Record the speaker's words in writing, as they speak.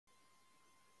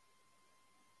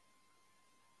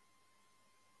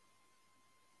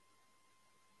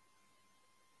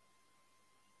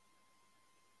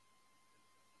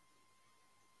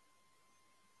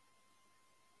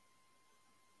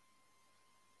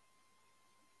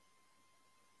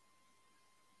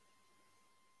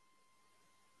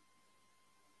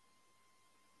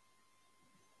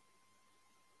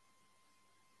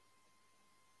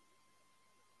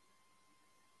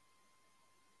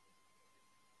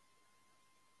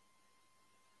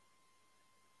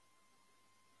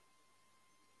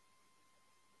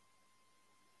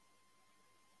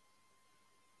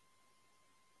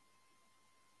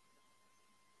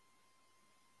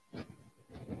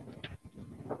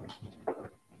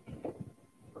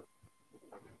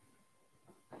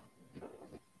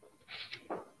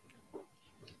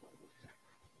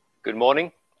Good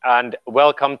morning and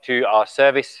welcome to our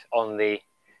service on the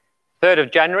 3rd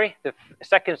of January, the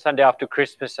second Sunday after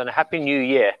Christmas, and a Happy New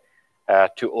Year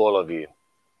to all of you.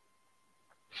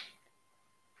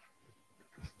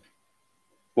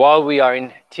 While we are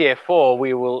in Tier 4,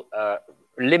 we will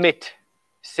limit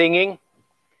singing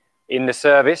in the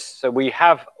service. So we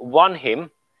have one hymn,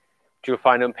 which you'll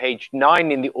find on page 9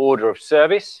 in the order of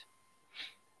service,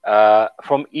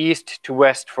 from east to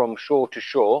west, from shore to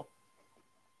shore.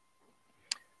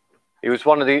 It was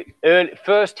one of the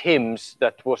first hymns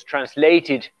that was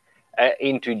translated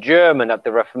into German at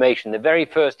the Reformation, the very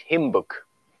first hymn book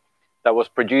that was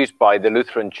produced by the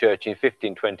Lutheran Church in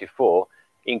 1524,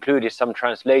 included some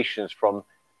translations from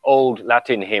old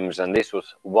Latin hymns, and this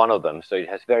was one of them. So it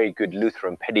has very good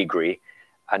Lutheran pedigree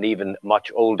and even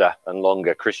much older and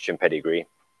longer Christian pedigree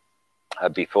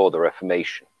before the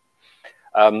Reformation.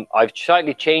 I've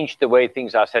slightly changed the way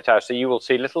things are set out, so you will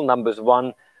see little numbers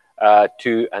 1,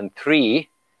 2 and 3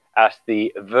 as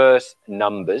the verse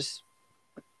numbers.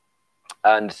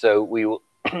 And so we will,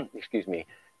 excuse me,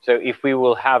 so if we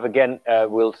will have again,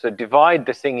 we'll divide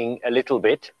the singing a little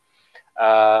bit.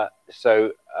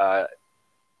 So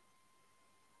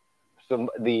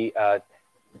the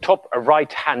top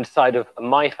right hand side of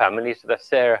my family, so that's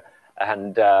Sarah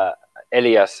and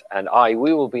Elias and I,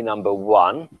 we will be number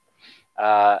 1.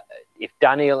 If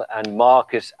Daniel and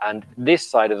Marcus and this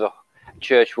side of the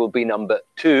church will be number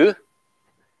 2,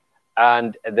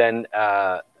 and then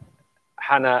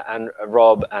Hannah and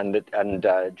Rob and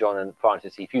John and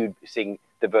Francis, if you sing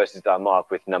the verses that are marked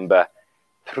with number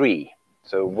 3.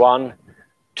 So 1,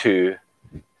 2,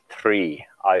 3.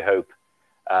 I hope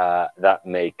that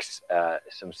makes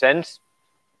some sense.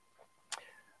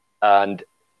 And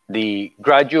the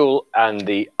gradual and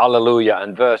the Alleluia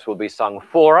and verse will be sung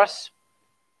for us,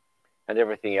 and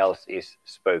everything else is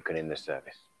spoken in the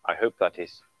service. I hope that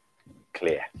is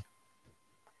clear.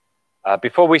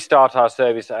 Before we start our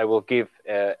service, I will give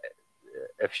a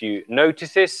few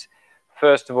notices.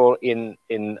 First of all,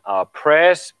 in our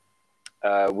prayers,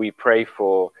 we pray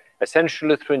for Essential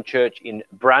Lutheran Church in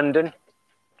Brandon,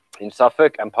 in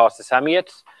Suffolk, and Pastor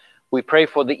Samietz. We pray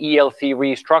for the ELC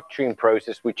restructuring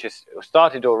process, which has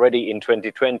started already in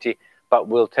 2020, but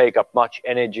will take up much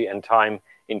energy and time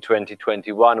in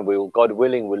 2021. God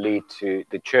willing, will lead to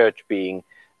the church being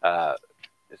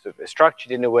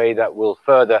structured in a way that will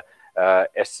further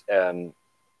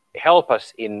help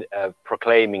us in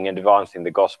proclaiming and advancing the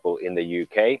gospel in the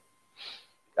UK.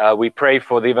 We pray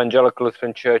for the Evangelical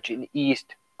Lutheran Church in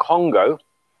East Congo,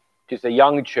 which is a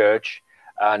young church,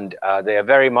 and they are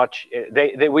very much,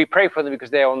 we pray for them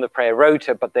because they are on the prayer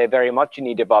rota, but they're very much in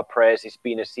need of our prayers. It's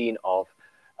been a scene of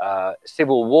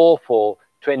civil war for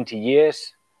 20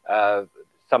 years.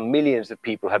 Some millions of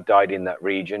people have died in that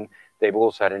region. They've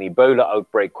also had an Ebola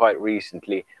outbreak quite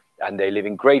recently, and they live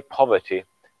in great poverty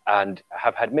and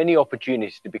have had many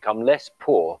opportunities to become less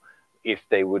poor if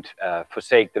they would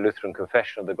forsake the Lutheran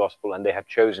confession of the gospel, and they have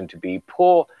chosen to be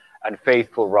poor and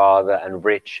faithful rather than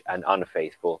rich and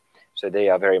unfaithful. So they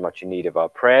are very much in need of our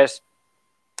prayers.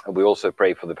 And we also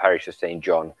pray for the parish of St.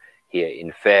 John here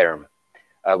in Fareham.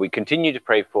 We continue to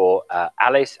pray for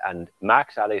Alice and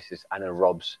Max. Alice is Anna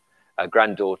Rob's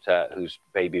granddaughter, whose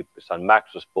baby son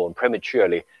Max was born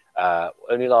prematurely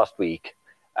only last week,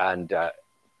 and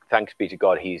thanks be to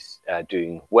God he's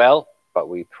doing well, but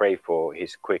we pray for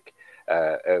his quick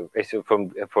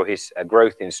for his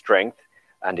growth in strength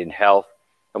and in health.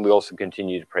 And we also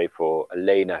continue to pray for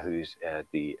Elena, who's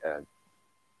the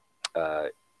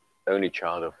only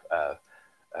child of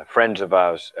friends of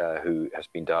ours who has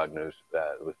been diagnosed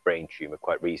with brain tumor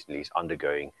quite recently. Is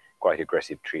undergoing quite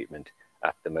aggressive treatment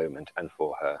at the moment, and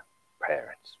for her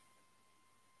parents.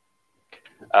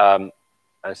 And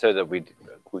so that we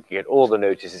can get all the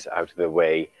notices out of the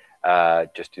way,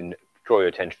 just to draw your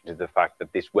attention to the fact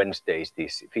that this Wednesday is the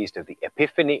Feast of the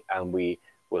Epiphany, and we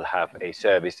will have a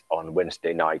service on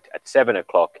Wednesday night at 7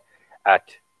 o'clock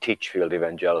at Titchfield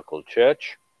Evangelical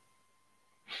Church,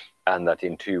 and that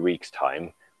in 2 weeks'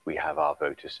 time we have our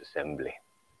Voters' Assembly.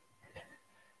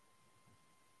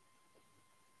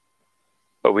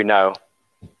 But we now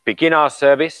begin our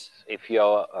service. If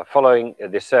you're following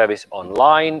the service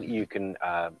online, you can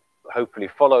hopefully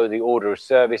follow the order of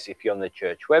service. If you're on the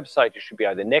church website, it should be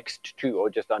either next to or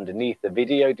just underneath the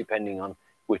video, depending on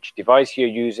which device you're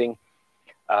using.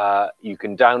 You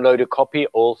can download a copy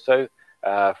also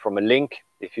from a link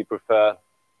if you prefer,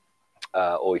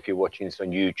 or if you're watching this on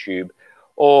YouTube,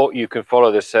 or you can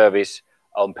follow the service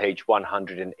on page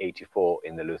 184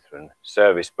 in the Lutheran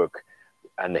service book,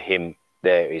 and the hymn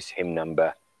there is hymn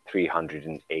number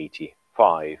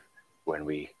 385 when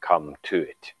we come to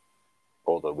it.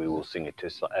 although we will sing it to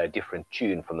a different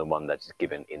tune from the one that is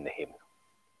given in the hymn.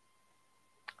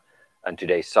 And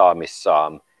today's psalm is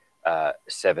Psalm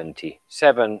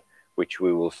 77, which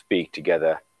we will speak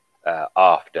together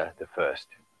after the first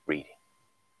reading.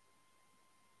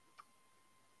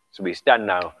 So we stand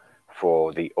now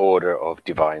for the order of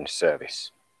divine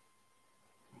service.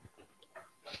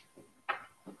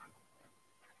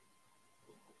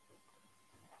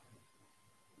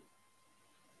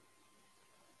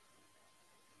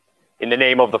 In the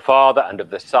name of the Father, and of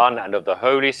the Son, and of the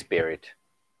Holy Spirit.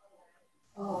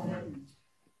 Amen.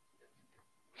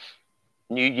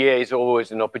 New Year is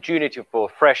always an opportunity for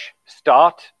a fresh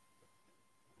start.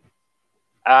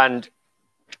 And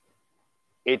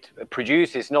it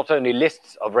produces not only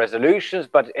lists of resolutions,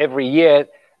 but every year, at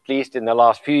least in the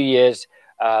last few years,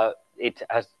 it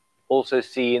has also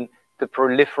seen the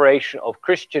proliferation of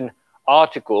Christian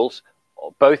articles,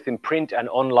 both in print and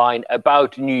online,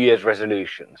 about New Year's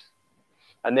resolutions.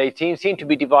 And they seem to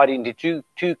be divided into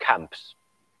two camps.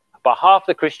 About half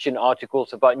the Christian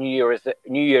articles about New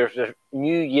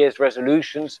Year's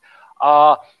resolutions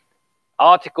are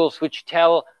articles which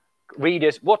tell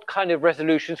readers what kind of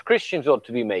resolutions Christians ought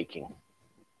to be making.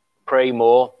 Pray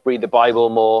more, read the Bible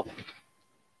more,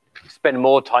 spend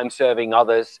more time serving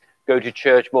others, go to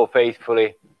church more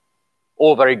faithfully,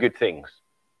 all very good things.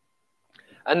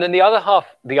 And then the other half,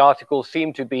 the articles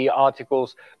seem to be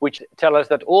articles which tell us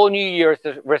that all New Year's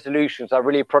resolutions are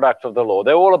really a product of the law.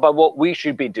 They're all about what we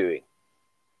should be doing.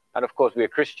 And of course, we are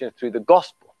Christians through the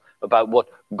gospel, about what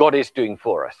God is doing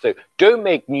for us. So don't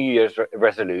make New Year's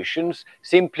resolutions.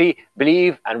 Simply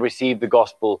believe and receive the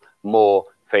gospel more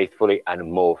faithfully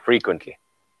and more frequently.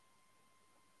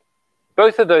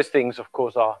 Both of those things, of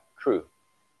course, are true.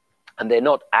 And they're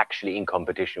not actually in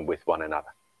competition with one another.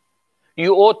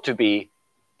 You ought to be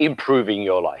improving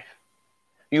your life.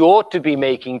 You ought to be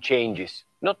making changes,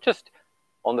 not just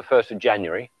on the 1st of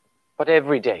January, but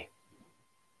every day.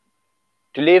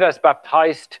 To live as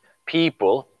baptized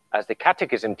people, as the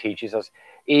Catechism teaches us,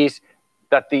 is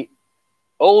that the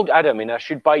old Adam in us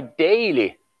should by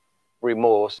daily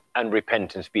remorse and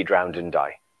repentance be drowned and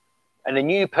die. And a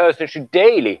new person should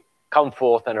daily come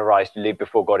forth and arise to live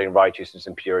before God in righteousness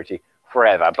and purity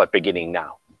forever, but beginning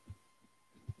now.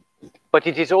 But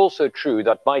it is also true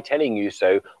that by telling you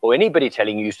so, or anybody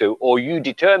telling you so, or you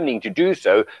determining to do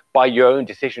so by your own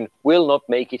decision, will not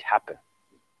make it happen.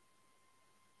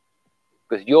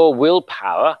 Because your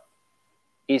willpower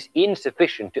is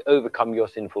insufficient to overcome your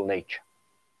sinful nature.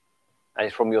 And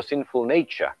it's from your sinful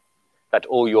nature that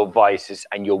all your vices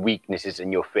and your weaknesses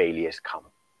and your failures come.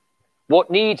 What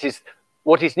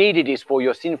is needed is for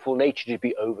your sinful nature to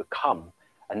be overcome,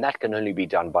 and that can only be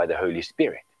done by the Holy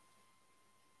Spirit.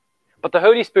 But the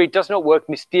Holy Spirit does not work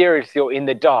mysteriously or in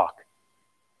the dark,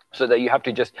 so that you have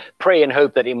to just pray and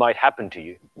hope that it might happen to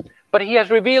you. But he has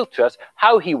revealed to us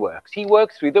how he works. He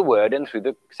works through the word and through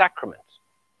the sacraments.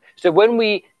 So when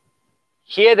we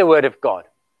hear the word of God,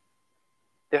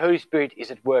 the Holy Spirit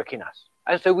is at work in us.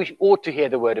 And so we ought to hear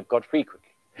the word of God frequently.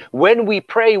 When we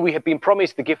pray, we have been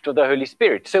promised the gift of the Holy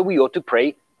Spirit, so we ought to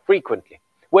pray frequently.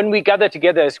 When we gather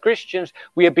together as Christians,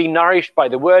 we have been nourished by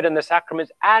the word and the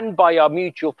sacraments and by our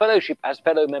mutual fellowship as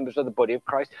fellow members of the body of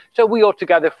Christ. So we ought to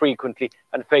gather frequently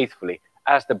and faithfully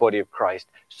as the body of Christ,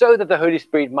 so that the Holy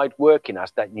Spirit might work in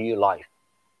us that new life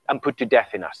and put to death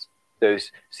in us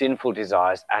those sinful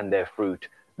desires and their fruit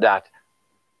that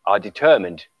are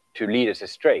determined to lead us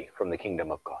astray from the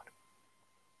kingdom of God.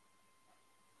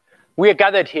 We are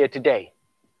gathered here today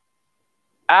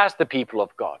as the people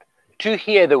of God, to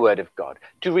hear the word of God,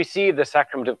 to receive the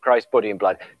sacrament of Christ's body and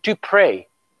blood, to pray,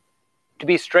 to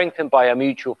be strengthened by our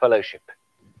mutual fellowship,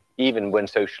 even when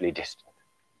socially distant.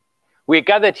 We are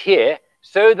gathered here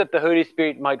so that the Holy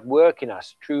Spirit might work in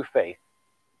us true faith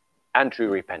and true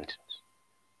repentance.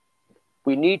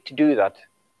 We need to do that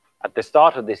at the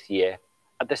start of this year,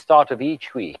 at the start of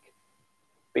each week,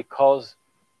 because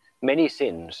many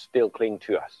sins still cling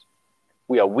to us.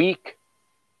 We are weak,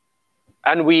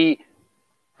 and we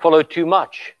follow too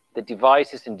much the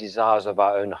devices and desires of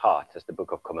our own heart, as the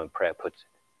Book of Common Prayer puts it.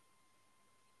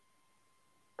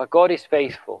 But God is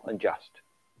faithful and just.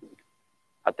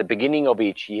 At the beginning of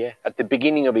each year, at the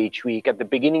beginning of each week, at the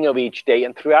beginning of each day,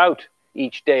 and throughout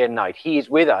each day and night, he is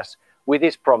with us with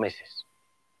his promises.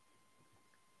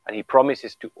 And he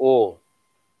promises to all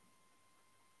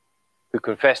who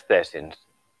confess their sins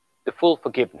the full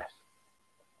forgiveness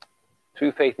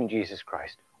through faith in Jesus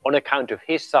Christ, on account of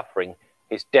his suffering,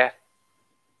 his death,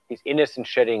 his innocent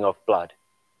shedding of blood,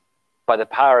 by the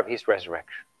power of his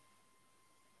resurrection.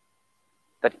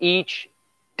 That each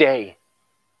day,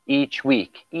 each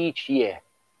week, each year,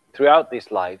 throughout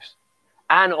these lives,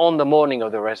 and on the morning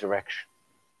of the resurrection,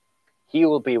 he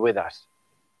will be with us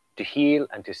to heal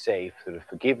and to save through the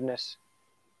forgiveness,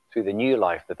 through the new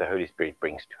life that the Holy Spirit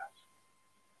brings to us.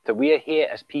 So we are here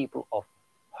as people of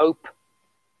hope,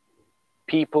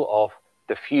 people of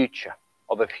the future,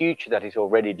 of a future that is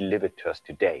already delivered to us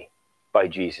today by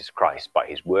Jesus Christ, by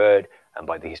his word and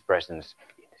by his presence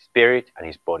in his spirit and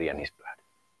his body and his blood.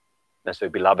 And so,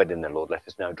 beloved in the Lord, let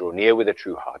us now draw near with a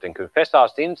true heart and confess our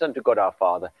sins unto God our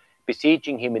Father,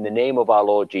 beseeching him in the name of our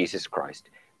Lord Jesus Christ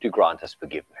to grant us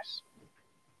forgiveness.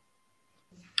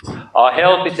 Our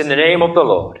help is in the name of the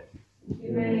Lord.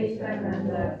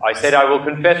 I said, I will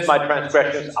confess my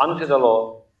transgressions unto the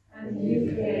Lord. And you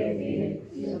forgave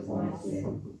me of my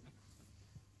sin.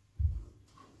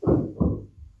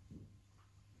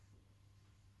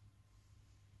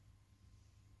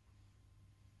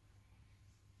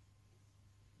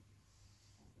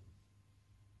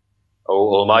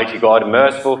 O Almighty God,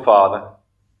 merciful Father,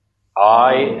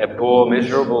 I, a poor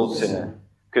miserable sinner,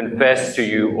 confess to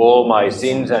you all my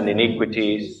sins and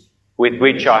iniquities, with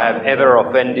which I have ever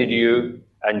offended you,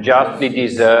 and justly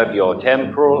deserve your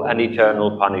temporal and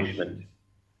eternal punishment.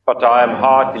 But I am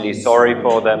heartily sorry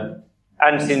for them,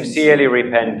 and sincerely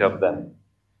repent of them.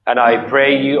 And I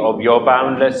pray you of your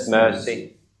boundless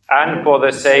mercy, and for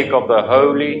the sake of the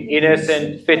holy,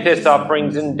 innocent, bitter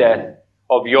sufferings and death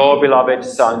of your beloved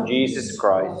Son, Jesus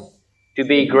Christ, to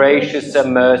be gracious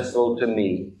and merciful to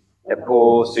me, a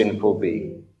poor sinful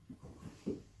being.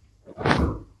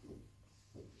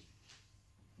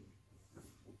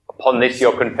 Upon this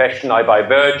your confession, I, by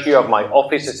virtue of my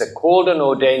office as a called and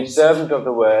ordained servant of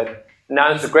the word,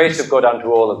 announce the grace of God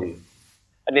unto all of you.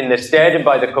 And in the stead and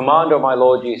by the command of my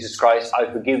Lord Jesus Christ, I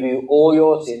forgive you all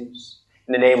your sins,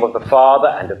 in the name of the Father,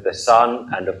 and of the Son,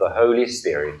 and of the Holy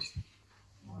Spirit.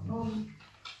 Amen.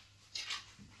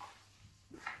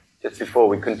 Just before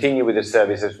we continue with the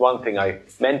service, there's one thing I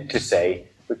meant to say,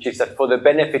 which is that for the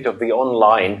benefit of the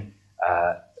online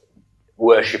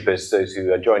worshippers, those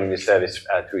who are joining the service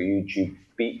through YouTube, it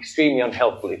would be extremely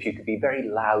unhelpful if you could be very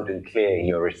loud and clear in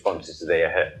your responses as they are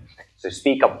heard. So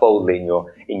speak up boldly in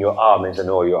your amens and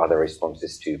all your other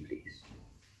responses too, please.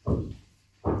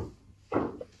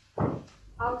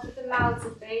 Out of the mouths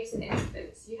of babes and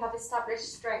infants, you have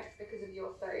established strength because of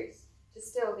your foes, to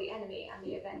still the enemy and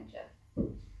the avenger.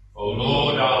 O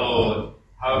Lord, our Lord,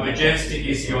 how majestic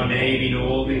is your name in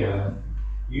all the earth.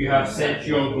 You have set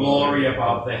your glory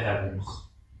above the heavens.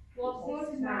 What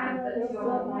is man that you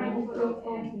are mindful of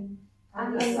him,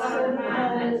 and the Son of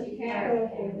Man that you care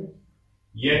for him?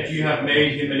 Yet you have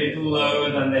made him a little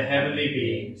lower than the heavenly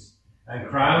beings, and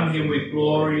crowned him with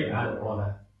glory and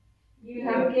honour. You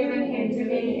have given him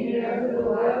dominion over the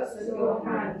works of your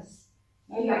hands.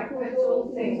 You have put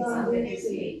all things under his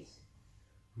feet.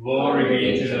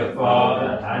 Glory be to the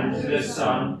Father, and to the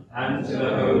Son, and to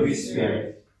the Holy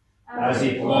Spirit, as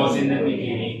it was in the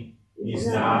beginning, is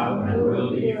now, and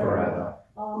will be forever.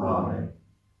 Amen.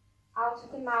 Out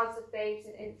of the mouths of babes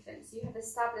and infants, you have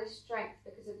established strength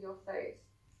because of your foes,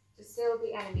 to still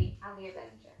the enemy and the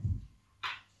avenger.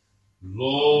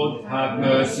 Lord, have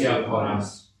mercy upon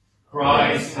us.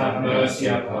 Christ, have mercy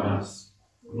upon us.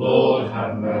 Lord,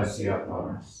 have mercy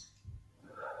upon us.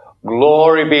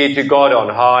 Glory be to God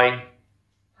on high.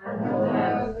 And on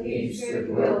earth peace,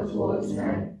 goodwill towards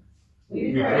men.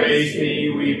 We praise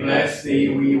thee, we bless thee,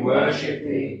 we worship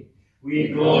thee. We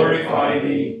glorify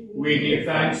thee, we give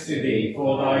thanks to thee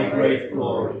for thy great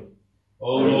glory.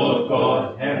 O Lord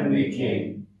God, heavenly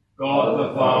King, God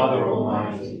the Father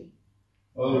Almighty.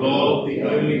 O Lord, the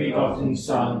only begotten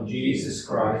Son, Jesus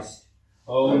Christ.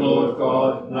 O Lord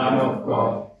God, Lamb of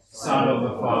God, Son of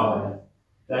the Father,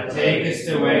 that takest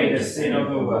away the sin of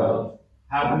the world,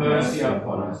 have mercy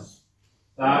upon us.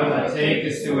 Thou that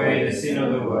takest away the sin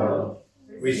of the world,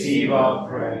 receive our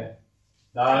prayer.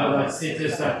 Thou that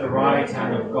sittest at the right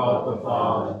hand of God the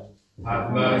Father,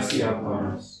 have mercy upon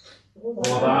us. For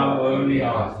thou only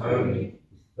art holy,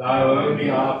 thou only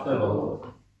art the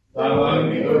Lord. Thou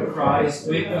only, O Christ,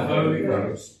 with the Holy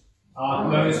Ghost, art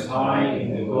most high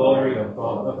in the glory of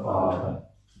God the Father.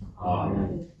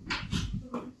 Amen.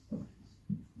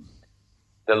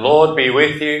 The Lord be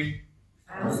with you.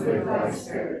 And with thy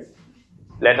spirit.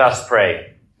 Let us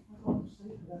pray.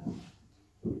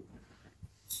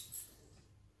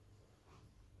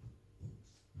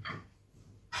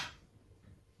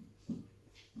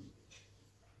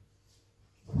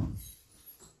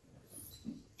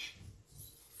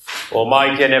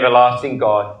 Almighty and everlasting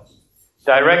God,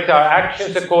 direct our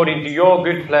actions according to your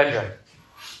good pleasure,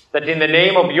 that in the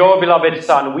name of your beloved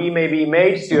Son we may be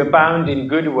made to abound in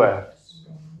good works.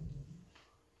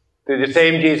 Through the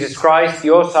same Jesus Christ,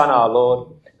 your Son, our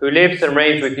Lord, who lives and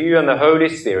reigns with you and the Holy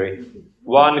Spirit,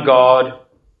 one God,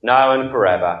 now and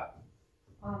forever.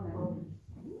 Amen.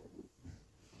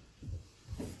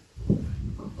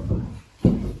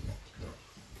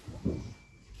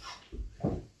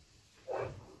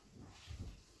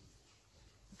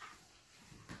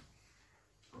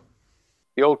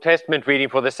 The Old Testament reading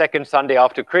for the second Sunday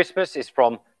after Christmas is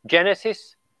from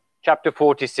Genesis chapter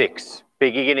 46,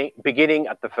 beginning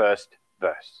at the first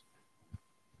verse.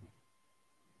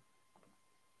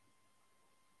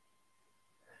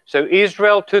 So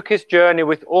Israel took his journey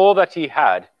with all that he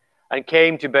had and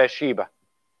came to Beersheba.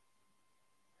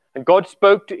 And God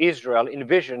spoke to Israel in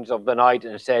visions of the night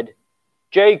and said,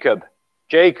 Jacob,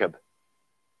 Jacob.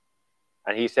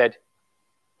 And he said,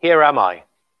 Here am I.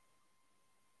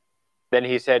 Then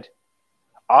he said,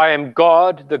 I am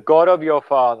God, the God of your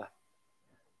father.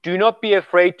 Do not be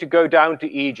afraid to go down to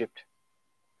Egypt,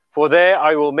 for there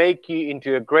I will make you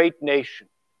into a great nation.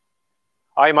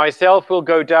 I myself will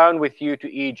go down with you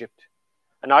to Egypt,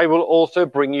 and I will also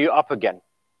bring you up again,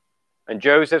 and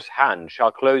Joseph's hand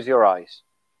shall close your eyes.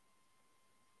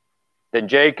 Then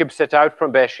Jacob set out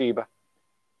from Beersheba.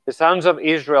 The sons of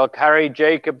Israel carried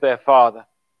Jacob their father,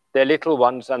 their little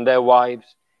ones and their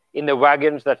wives, in the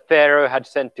wagons that Pharaoh had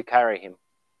sent to carry him.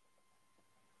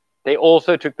 They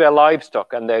also took their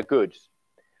livestock and their goods,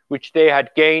 which they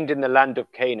had gained in the land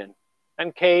of Canaan,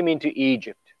 and came into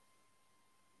Egypt.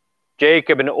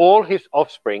 Jacob and all his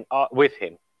offspring are with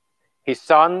him, his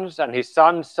sons and his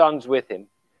sons' sons with him,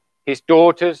 his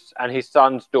daughters and his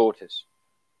sons' daughters.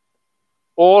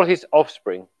 All his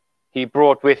offspring he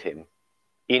brought with him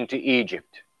into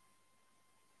Egypt.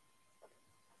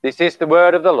 This is the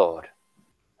word of the Lord.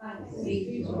 Thanks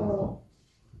be to God.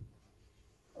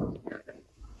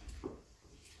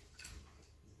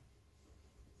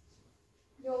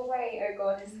 Your way, O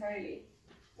God, is holy.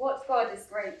 What God is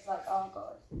great like our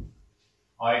God?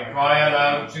 I cry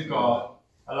aloud to God,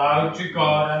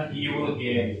 and he will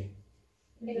hear me.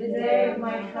 In the day of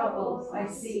my troubles I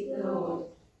seek the Lord.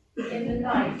 In the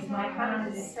night my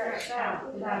hand is stretched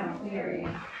out without hearing.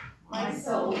 My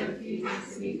soul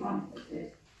refuses to be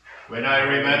comforted. When I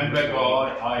remember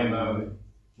God, I moan.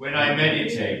 When I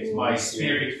meditate, my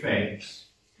spirit faints.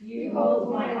 You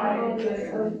hold my eyelids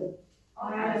open.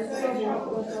 I am so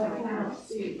helpless I cannot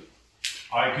speak.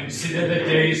 I consider the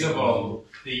days of old,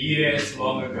 the years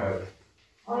long ago.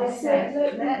 I said,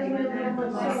 let me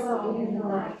remember myself in the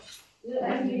night.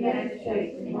 Let me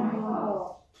meditate in my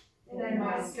heart. Then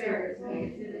my spirit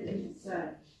made diligent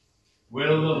search.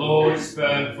 Will the Lord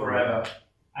spurn forever,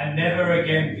 and never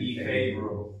again be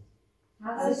favourable?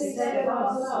 Has his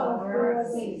steadfast love forever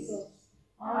ceased?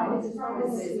 Are his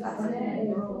promises at an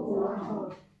end of all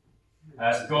time?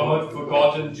 Has God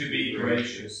forgotten to be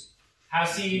gracious?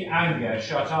 Has he in anger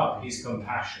shut up his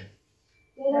compassion?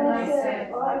 Then I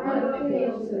said, I will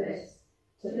appeal to this,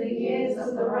 to the years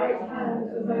of the right hand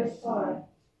of the Most High.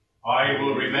 I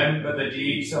will remember the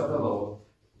deeds of the Lord.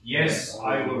 Yes,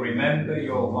 I will remember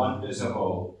your wonders of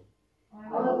old. I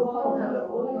will ponder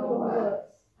all your works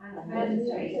and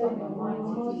meditate on your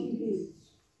mighty deeds.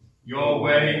 Your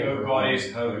way, O God,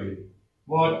 is holy.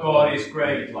 What God is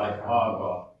great like our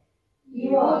God?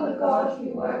 You are the God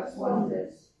who works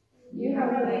wonders. You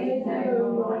have made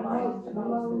known your might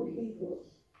among the peoples.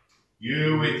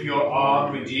 You with your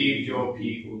arm redeemed your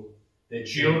people, the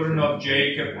children of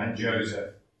Jacob and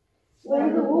Joseph.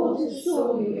 When the waters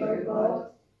saw you, O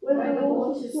God, when the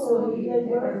waters saw you, they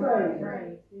were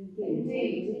afraid.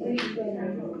 Indeed, they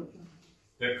trembled.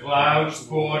 The clouds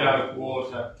poured out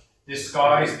water, the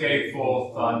skies gave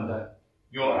forth thunder.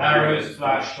 Your arrows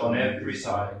flashed on every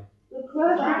side. The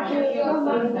crash of your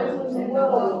thunder was in the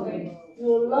whirlwind.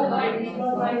 Your lightning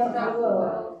lighted up the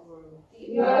world.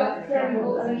 The earth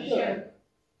trembled and shook.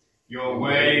 Your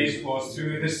ways was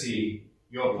through the sea,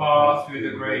 your path through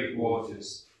the great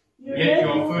waters. Yet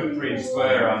your footprints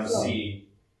were unseen.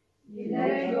 You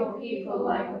led your people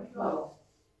like a flock,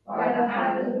 by the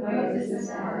hand of Moses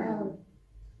and Aaron.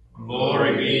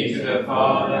 Glory be to the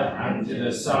Father, and to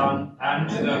the Son, and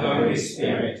to the Holy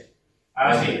Spirit,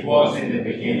 as it was in the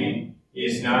beginning,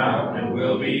 is now, and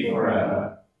will be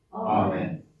forever.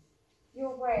 Amen.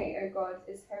 Your way, O God,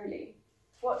 is holy.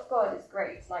 What God is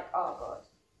great like our God?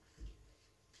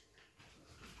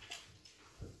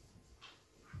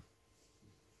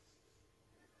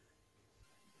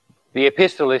 The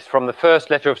epistle is from the first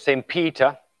letter of St.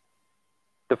 Peter,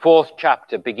 the 4th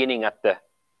chapter, beginning at the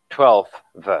 12th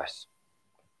verse.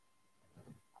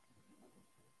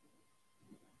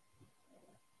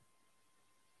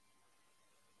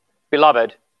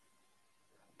 Beloved,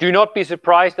 do not be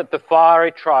surprised at the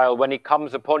fiery trial when it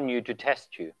comes upon you to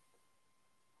test you,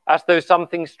 as though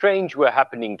something strange were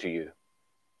happening to you.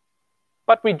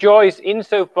 But rejoice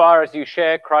insofar as you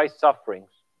share Christ's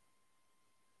sufferings,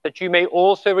 that you may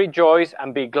also rejoice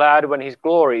and be glad when his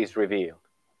glory is revealed.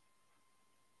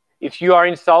 If you are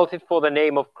insulted for the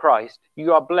name of Christ,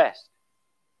 you are blessed,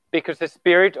 because the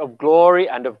Spirit of glory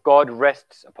and of God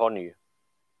rests upon you.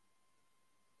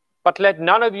 But let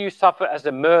none of you suffer as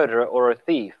a murderer or a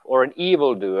thief or an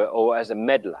evildoer or as a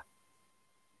meddler.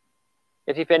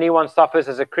 Yet if anyone suffers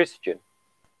as a Christian,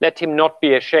 let him not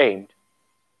be ashamed,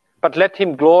 but let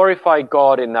him glorify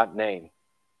God in that name.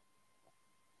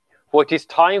 For it is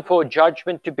time for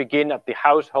judgment to begin at the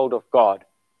household of God.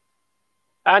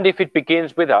 And if it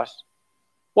begins with us,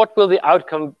 what will the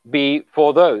outcome be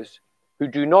for those who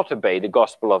do not obey the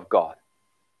gospel of God?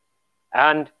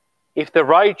 And if the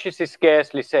righteous is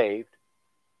scarcely saved,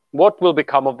 what will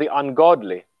become of the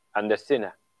ungodly and the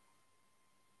sinner?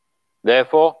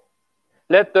 Therefore,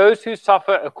 let those who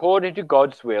suffer according to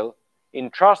God's will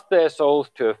entrust their souls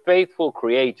to a faithful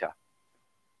Creator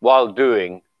while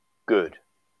doing good.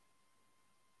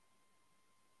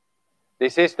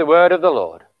 This is the word of the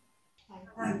Lord.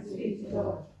 Thanks be to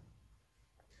God.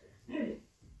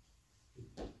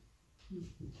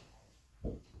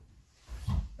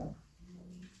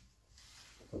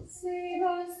 Save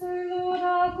us, O Lord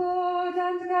our God,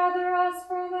 and gather us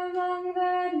from among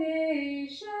the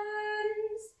nations,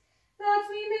 that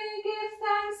we may give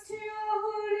thanks to your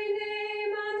holy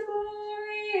name and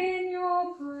glory in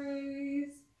your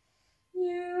praise.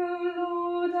 You,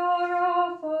 Lord, are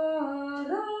our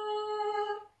Father,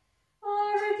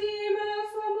 our Redeemer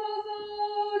from of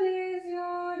old is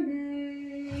your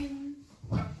name.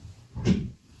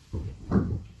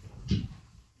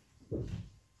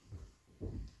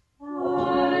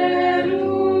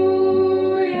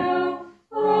 Alleluia,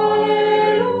 alleluia,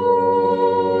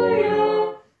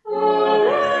 alleluia.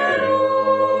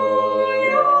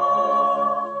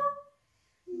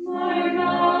 My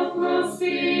mouth will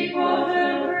speak of the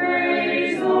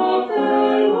praise of the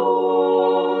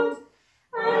Lord,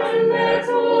 and let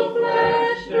all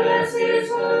flesh bless his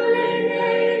holy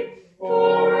name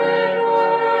forever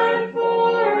and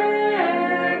forever.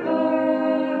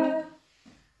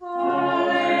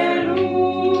 Alleluia,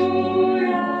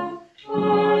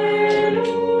 alleluia,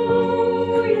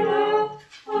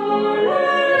 alleluia.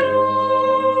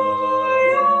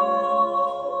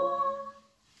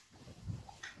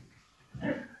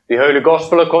 The Holy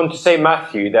Gospel according to St.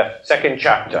 Matthew, the 2nd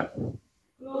chapter.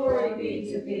 Glory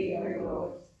be to thee, O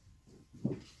Lord.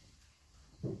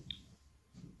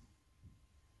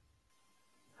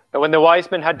 And when the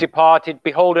wise men had departed,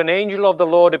 behold, an angel of the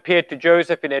Lord appeared to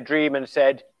Joseph in a dream and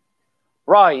said,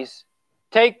 Rise,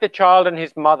 take the child and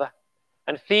his mother,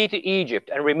 and flee to Egypt,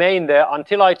 and remain there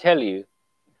until I tell you,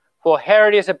 for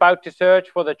Herod is about to search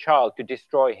for the child to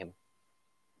destroy him.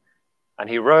 And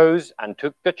he rose and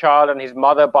took the child and his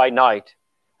mother by night,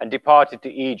 and departed to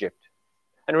Egypt,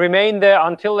 and remained there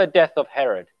until the death of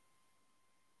Herod.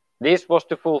 This was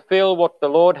to fulfill what the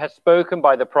Lord had spoken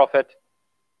by the prophet,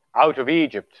 Out of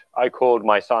Egypt I called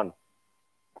my son.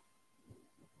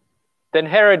 Then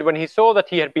Herod, when he saw that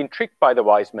he had been tricked by the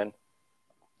wise men,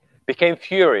 became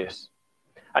furious,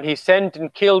 and he sent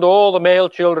and killed all the male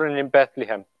children in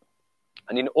Bethlehem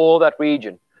and in all that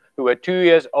region who were 2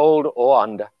 years old or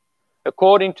under,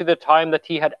 according to the time that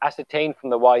he had ascertained from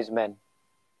the wise men.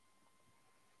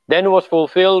 Then was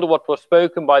fulfilled what was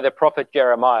spoken by the prophet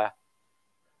Jeremiah.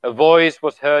 A voice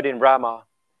was heard in Ramah,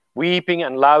 weeping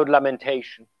and loud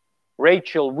lamentation,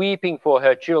 Rachel weeping for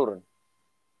her children.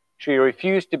 She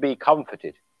refused to be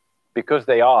comforted, because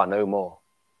they are no more.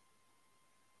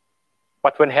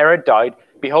 But when Herod died,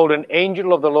 behold, an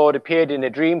angel of the Lord appeared in a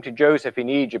dream to Joseph in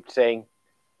Egypt, saying,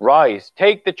 Rise,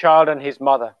 take the child and his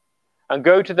mother, and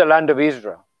go to the land of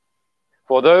Israel,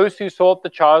 for those who sought the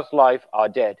child's life are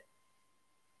dead.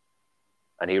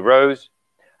 And he rose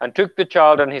and took the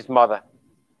child and his mother,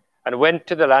 and went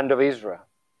to the land of Israel.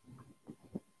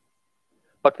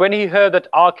 But when he heard that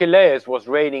Archelaus was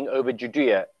reigning over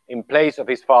Judea in place of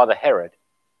his father Herod,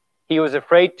 he was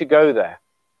afraid to go there.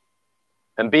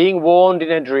 And being warned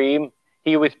in a dream,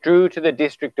 he withdrew to the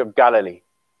district of Galilee.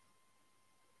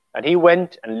 And he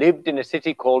went and lived in a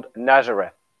city called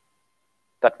Nazareth,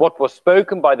 that what was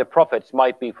spoken by the prophets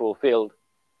might be fulfilled.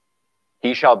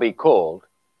 He shall be called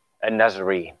a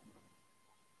Nazarene.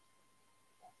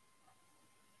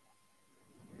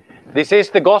 This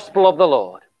is the gospel of the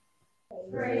Lord.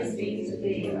 Praise be to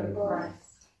thee, O Christ.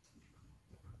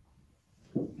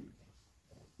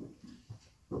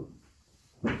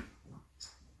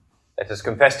 Let us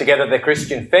confess together the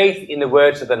Christian faith in the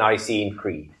words of the Nicene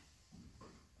Creed.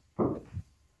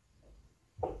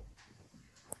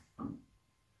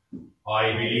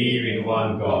 I believe in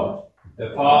one God,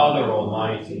 the Father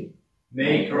Almighty,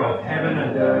 maker of heaven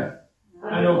and earth,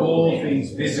 and of all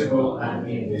things visible and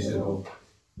invisible,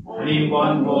 and in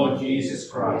one Lord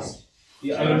Jesus Christ,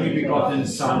 the only begotten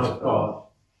Son of God,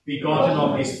 begotten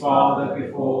of his Father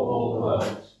before all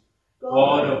worlds,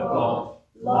 God of God,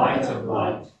 light of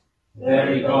light,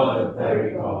 very God of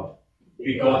very God,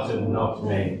 begotten, not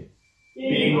made,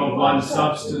 being of one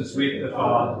substance with the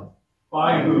Father,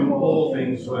 by whom all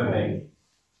things were made,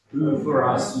 who for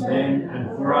us men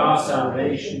and for our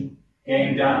salvation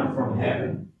came down from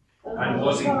heaven, and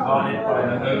was incarnate by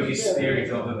the Holy Spirit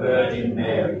of the Virgin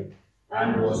Mary,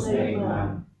 and was made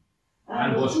man,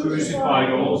 and was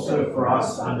crucified also for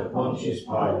us under Pontius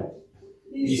Pilate.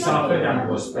 He suffered and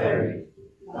was buried,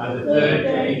 and the third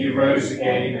day he rose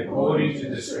again according to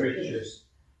the Scriptures,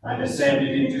 and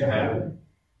ascended into heaven,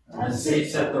 and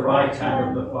sits at the right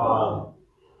hand of the Father.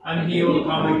 And he will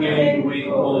come again with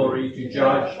glory to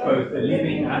judge both the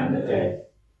living and the dead,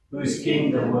 whose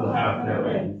kingdom will have no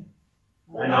end.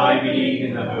 And I believe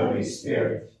in the Holy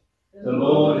Spirit, the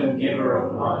Lord and giver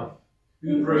of life,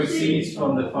 who proceeds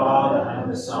from the Father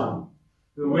and the Son,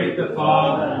 who with the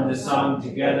Father and the Son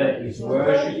together is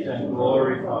worshipped and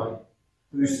glorified,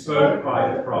 who spoke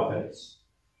by the prophets.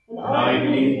 And I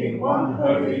believe in one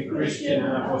holy Christian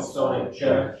and apostolic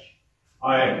church.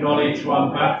 I acknowledge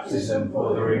one baptism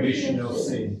for the remission of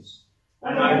sins,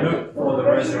 and I look for the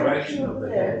resurrection of the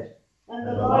dead and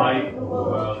the life of the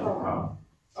world to come.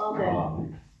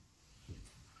 Amen.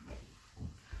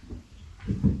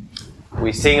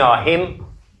 We sing our hymn,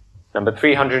 number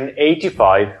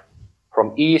 385,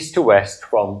 From East to West,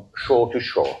 from Shore to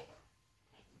Shore.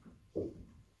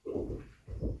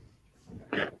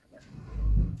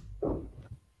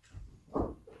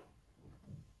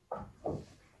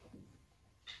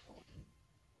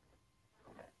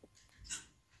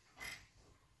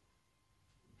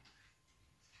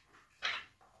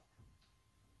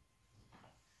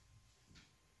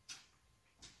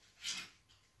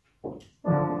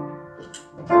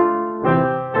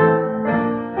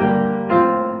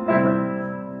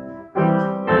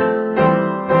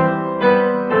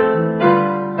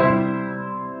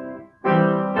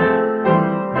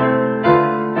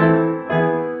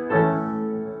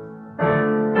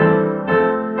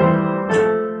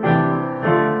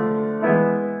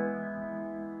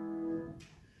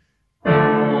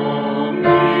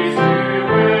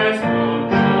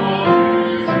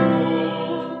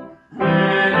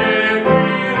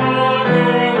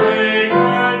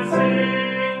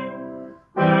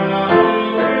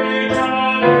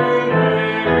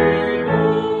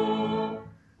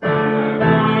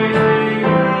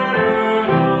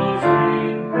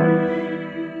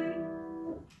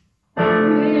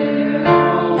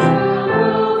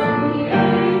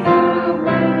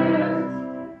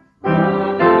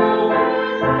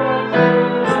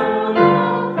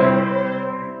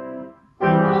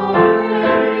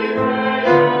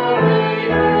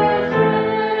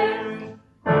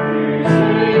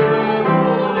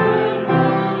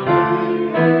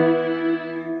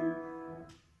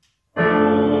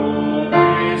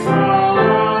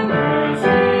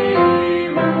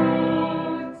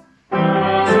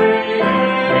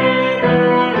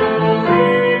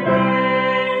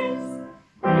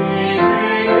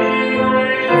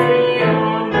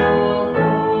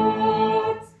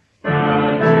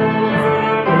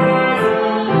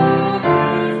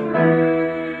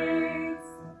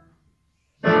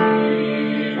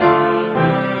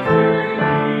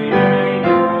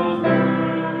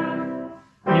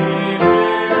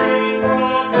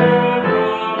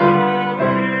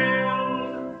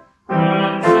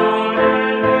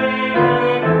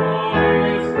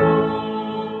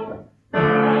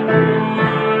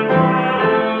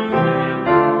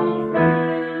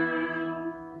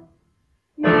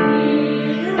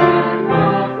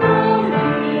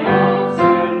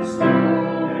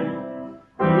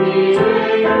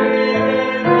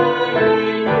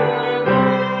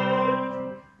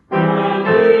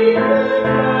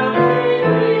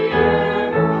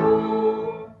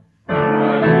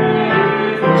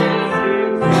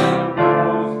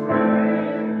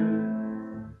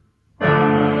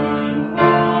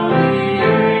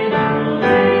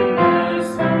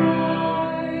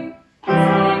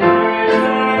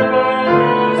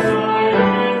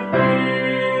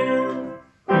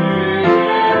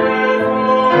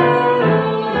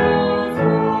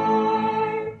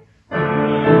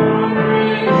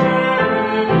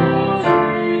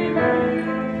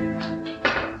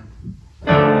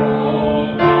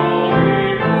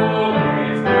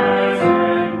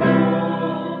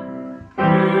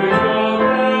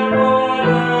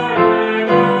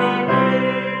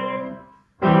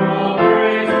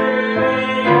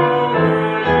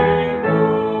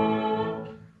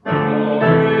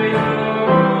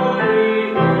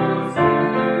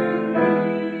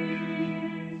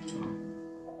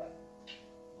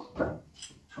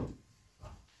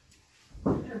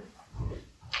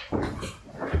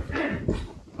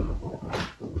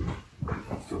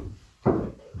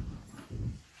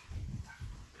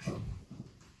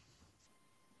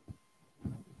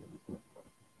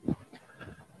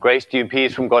 Grace to you and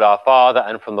peace from God our Father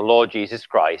and from the Lord Jesus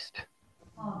Christ.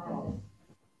 Amen.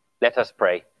 Let us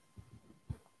pray.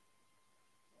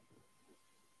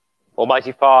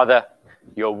 Almighty Father,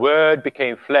 your word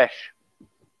became flesh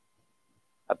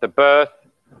at the birth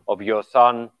of your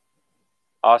Son,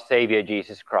 our Saviour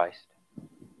Jesus Christ.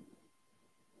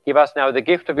 Give us now the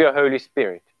gift of your Holy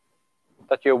Spirit,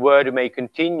 that your word may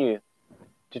continue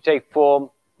to take form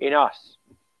in us,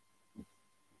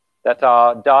 that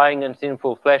our dying and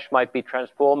sinful flesh might be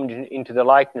transformed into the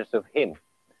likeness of him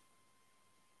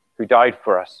who died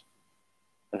for us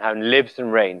and who lives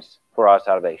and reigns for our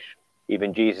salvation,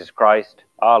 even Jesus Christ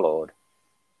our Lord.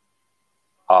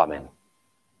 Amen.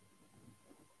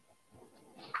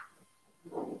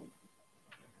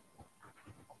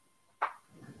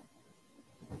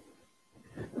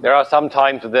 There are some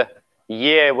times of the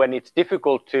year when it's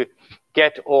difficult to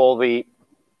get all the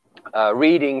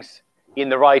readings in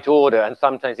the right order, and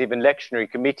sometimes even lectionary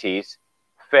committees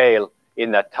fail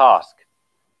in that task.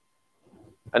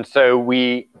 And so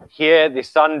we hear this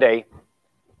Sunday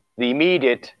the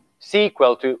immediate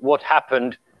sequel to what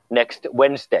happened next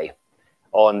Wednesday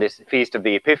on this Feast of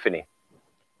the Epiphany.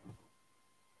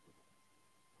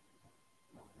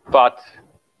 But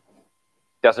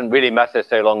it doesn't really matter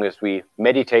so long as we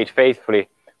meditate faithfully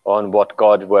on what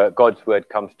God's word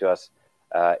comes to us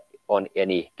on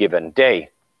any given day.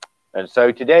 And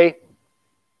so today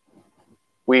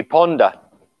we ponder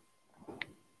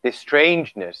the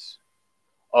strangeness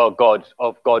of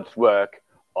God's work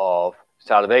of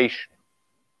salvation.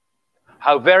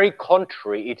 How very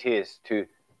contrary it is to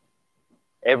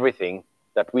everything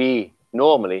that we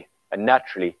normally and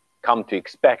naturally come to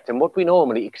expect and what we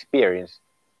normally experience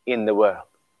in the world.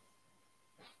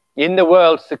 In the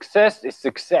world, success is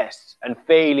success and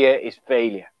failure is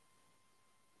failure.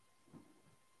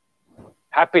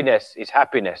 Happiness is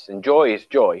happiness and joy is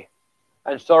joy,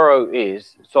 and sorrow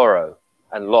is sorrow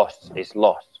and loss is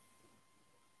loss.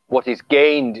 What is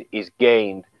gained is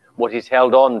gained. What is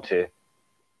held on to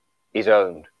is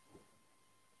owned.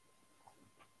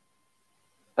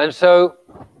 And so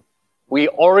we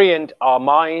orient our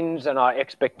minds and our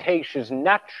expectations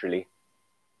naturally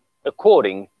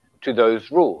according to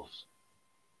those rules.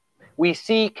 We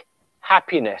seek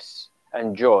happiness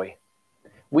and joy.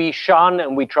 We shun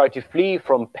and we try to flee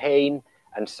from pain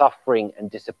and suffering and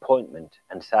disappointment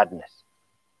and sadness.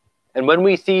 And when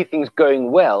we see things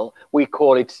going well, we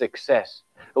call it success.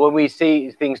 And when we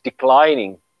see things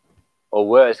declining or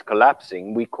worse,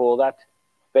 collapsing, we call that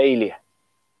failure.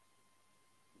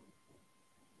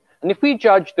 And if we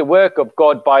judge the work of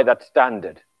God by that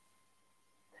standard,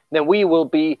 then we will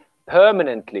be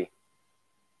permanently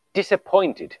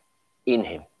disappointed in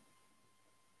him.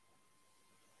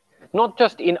 Not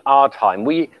just in our time.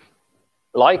 We,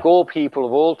 like all people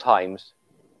of all times,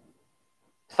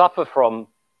 suffer from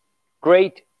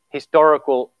great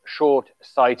historical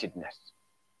short-sightedness.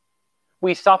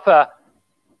 We suffer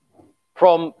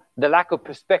from the lack of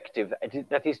perspective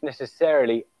that is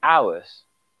necessarily ours,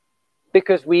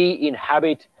 because we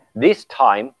inhabit this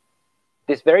time,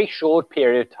 this very short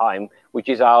period of time, which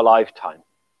is our lifetime.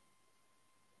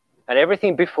 And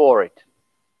everything before it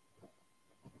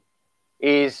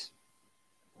is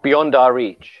beyond our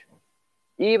reach,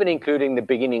 even including the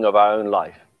beginning of our own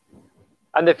life.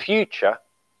 And the future,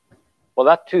 well,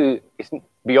 that too is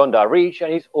beyond our reach,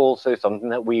 and is also something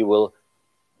that we will,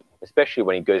 especially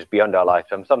when it goes beyond our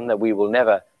lifetime, something that we will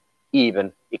never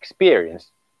even experience.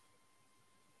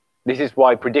 This is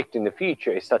why predicting the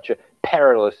future is such a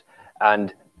perilous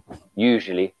and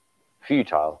usually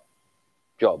futile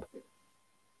job.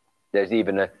 There's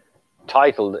even a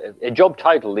job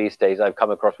title these days I've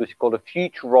come across, which is called a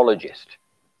futurologist.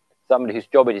 Somebody whose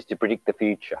job it is to predict the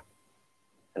future.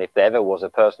 And if there ever was a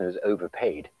person who's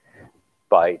overpaid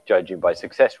by judging by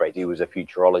success rate, he was a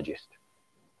futurologist.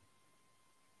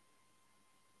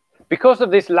 Because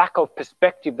of this lack of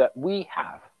perspective that we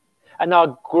have, and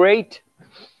our great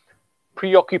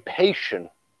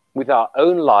preoccupation with our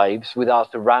own lives, with our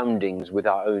surroundings, with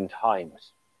our own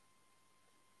times,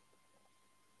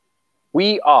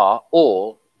 we are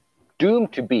all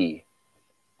doomed to be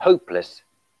hopeless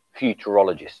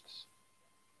futurologists.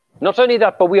 Not only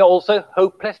that, but we are also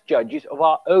hopeless judges of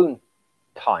our own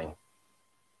time.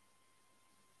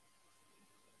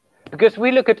 Because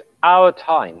we look at our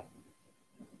time,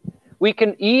 we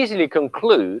can easily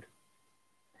conclude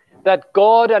that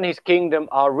God and his kingdom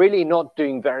are really not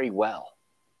doing very well.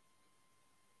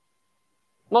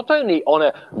 Not only on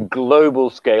a global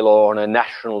scale or on a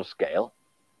national scale,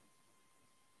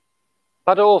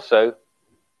 but also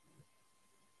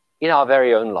in our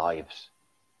very own lives.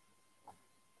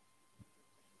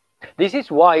 This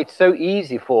is why it's so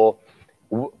easy for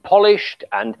polished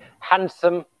and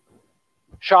handsome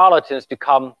charlatans to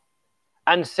come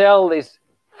and sell this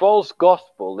false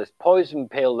gospel, this poison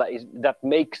pill that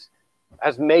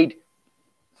has made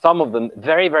some of them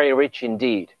very, very rich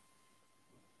indeed,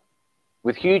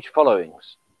 with huge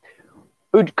followings,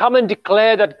 who'd come and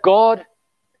declare that God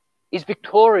is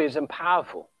victorious and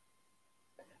powerful.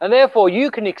 And therefore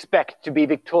you can expect to be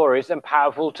victorious and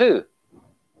powerful too,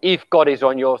 if God is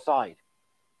on your side.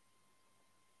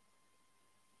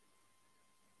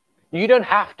 You don't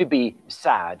have to be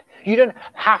sad. You don't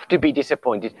have to be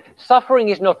disappointed. Suffering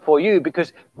is not for you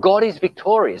because God is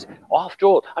victorious. After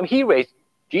all, he raised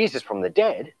Jesus from the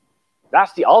dead.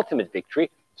 That's the ultimate victory.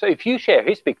 So if you share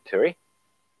his victory,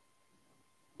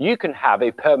 you can have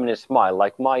a permanent smile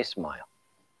like my smile.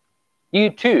 You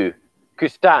too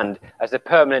could stand as a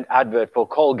permanent advert for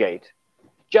Colgate,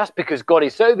 just because God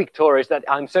is so victorious that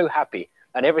I'm so happy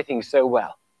and everything's so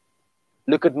well.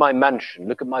 Look at my mansion.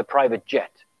 Look at my private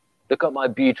jet. Look at my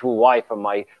beautiful wife and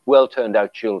my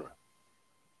well-turned-out children.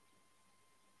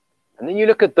 And then you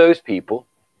look at those people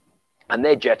and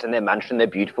their jet and their mansion, their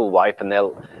beautiful wife and their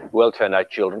well-turned-out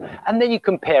children, and then you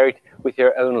compare it with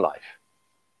your own life.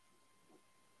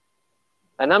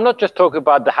 And I'm not just talking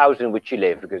about the house in which you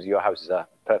live, because your houses are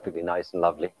perfectly nice and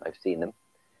lovely. I've seen them.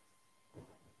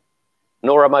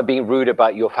 Nor am I being rude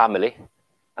about your family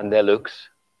and their looks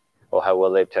or how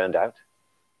well they've turned out.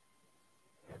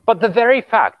 But the very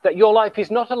fact that your life is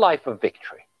not a life of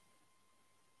victory,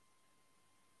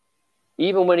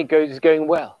 even when it is going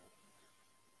well.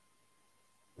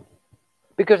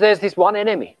 Because there's this one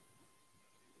enemy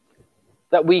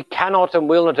that we cannot and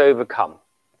will not overcome,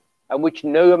 and which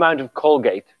no amount of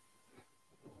Colgate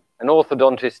and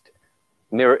orthodontic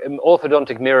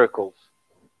miracles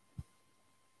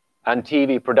and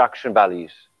TV production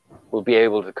values will be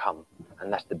able to come.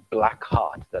 And that's the black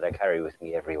heart that I carry with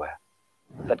me everywhere,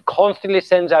 that constantly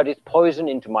sends out its poison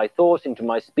into my thoughts, into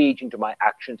my speech, into my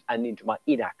actions, and into my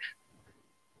inaction.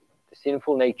 The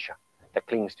sinful nature that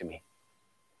clings to me.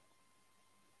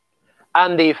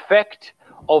 And the effect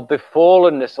of the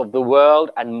fallenness of the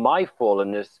world and my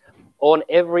fallenness on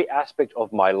every aspect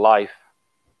of my life,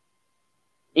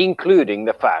 including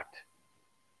the fact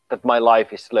that my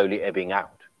life is slowly ebbing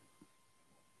out.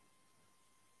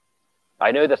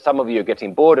 I know that some of you are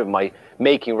getting bored of my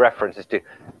making references to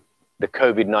the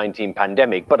COVID-19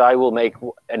 pandemic, but I will make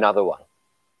another one.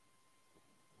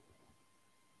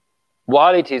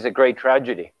 While it is a great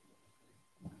tragedy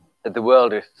that the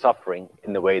world is suffering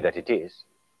in the way that it is,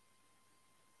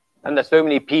 and that so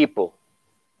many people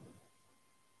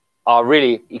are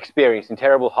really experiencing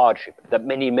terrible hardship, that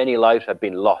many, many lives have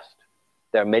been lost.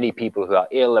 There are many people who are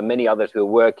ill and many others who are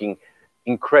working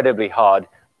incredibly hard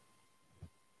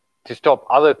to stop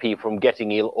other people from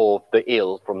getting ill or the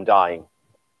ill from dying.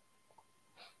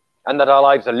 And that our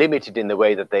lives are limited in the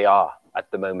way that they are at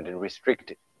the moment and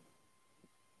restricted.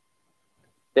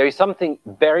 There is something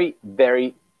very,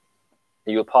 very,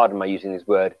 you'll pardon my using this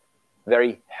word,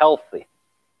 very healthy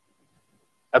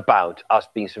about us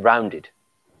being surrounded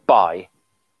by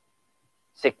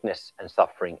sickness and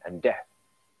suffering and death.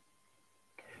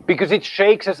 Because it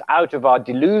shakes us out of our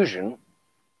delusion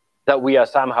that we are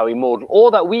somehow immortal,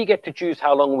 or that we get to choose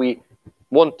how long we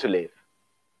want to live.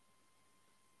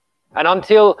 And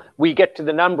until we get to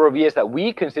the number of years that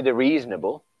we consider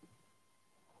reasonable,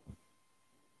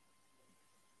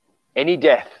 any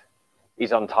death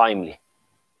is untimely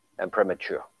and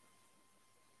premature.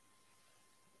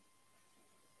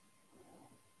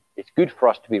 It's good for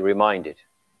us to be reminded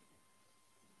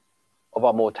of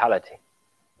our mortality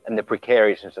and the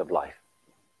precariousness of life.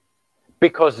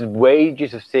 Because the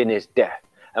wages of sin is death.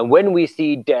 And when we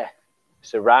see death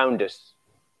surround us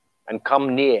and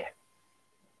come near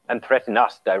and threaten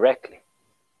us directly,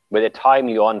 whether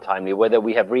timely or untimely, whether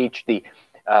we have reached the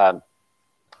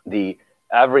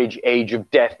average age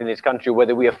of death in this country,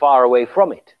 whether we are far away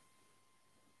from it,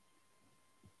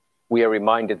 we are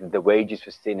reminded that the wages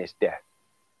for sin is death.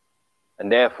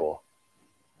 And therefore,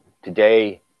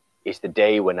 today is the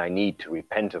day when I need to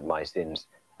repent of my sins.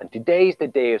 And today is the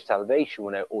day of salvation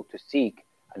when I ought to seek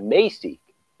and may seek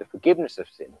the forgiveness of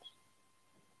sins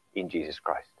in Jesus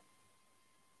Christ.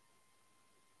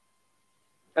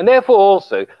 And therefore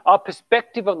also, our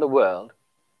perspective on the world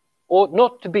ought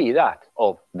not to be that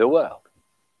of the world.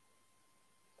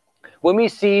 When we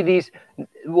see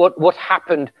what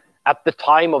happened at the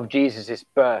time of Jesus'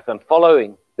 birth and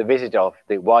following the visit of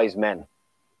the wise men,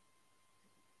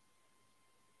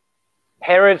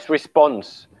 Herod's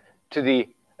response to the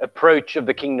approach of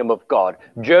the kingdom of God,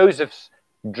 Joseph's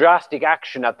drastic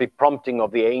action at the prompting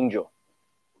of the angel,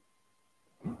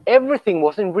 everything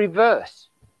was in reverse.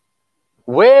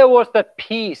 Where was that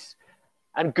peace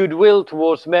and goodwill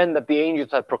towards men that the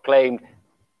angels had proclaimed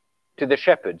to the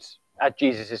shepherds at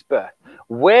Jesus' birth?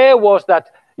 Where was that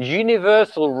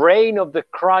universal reign of the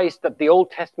Christ that the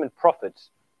Old Testament prophets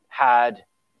had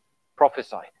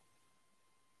prophesied?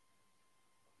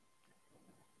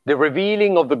 The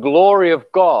revealing of the glory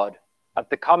of God at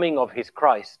the coming of his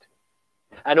Christ.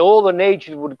 And all the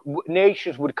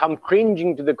nations would come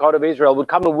cringing to the God of Israel, would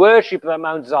come and worship at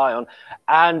Mount Zion,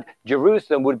 and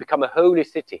Jerusalem would become a holy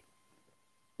city,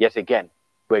 yet again,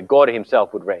 where God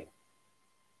himself would reign.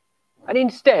 And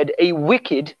instead, a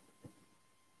wicked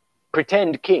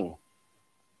pretend king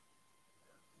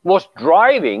was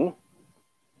driving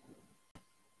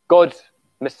God's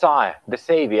Messiah, the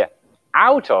Savior,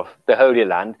 out of the Holy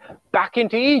Land back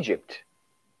into Egypt,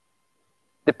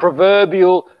 the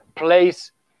proverbial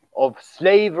place of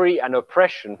slavery and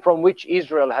oppression from which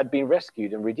Israel had been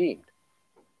rescued and redeemed.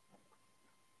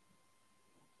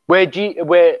 Where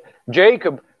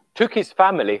Jacob took his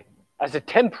family as a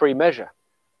temporary measure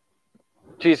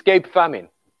to escape famine,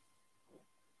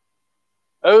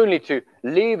 only to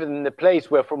leave them in the place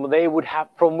where from which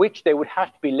they would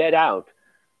have to be led out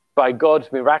by God's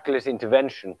miraculous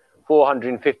intervention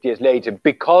 450 years later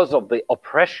because of the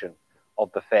oppression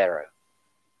of the Pharaoh.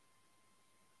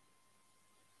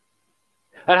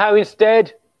 And how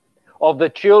instead of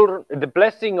the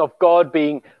blessing of God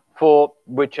being for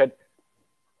which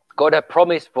God had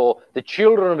promised for the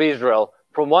children of Israel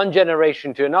from one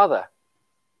generation to another,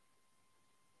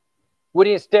 would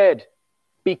instead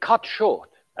be cut short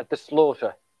at the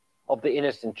slaughter of the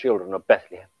innocent children of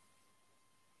Bethlehem,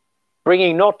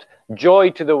 bringing not joy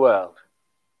to the world,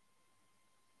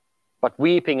 but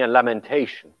weeping and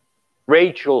lamentation.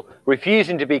 Rachel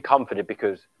refusing to be comforted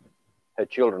because her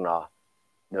children are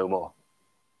no more.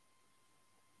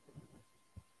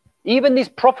 Even these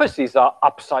prophecies are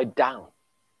upside down.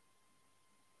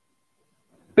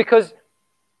 Because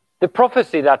the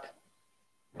prophecy that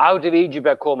out of Egypt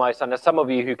I call my son, as some of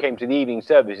you who came to the evening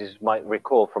services might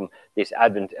recall from this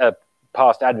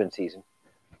past Advent season,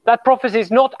 that prophecy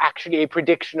is not actually a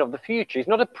prediction of the future. It's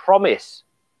not a promise.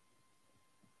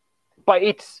 But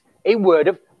it's a word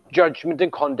of judgment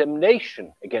and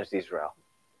condemnation against Israel.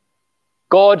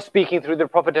 God, speaking through the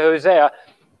prophet Hosea,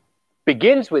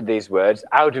 begins with these words,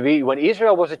 when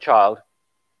Israel was a child,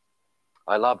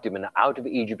 I loved him, and out of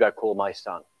Egypt I call my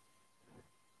son.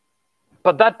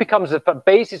 But that becomes the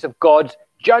basis of God's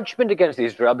judgment against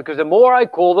Israel, because the more I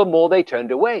call them, the more they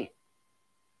turned away.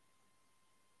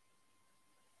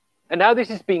 And now this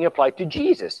is being applied to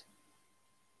Jesus.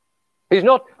 He's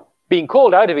not being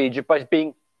called out of Egypt, but he's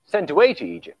being sent away to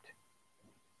Egypt.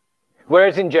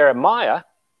 Whereas in Jeremiah,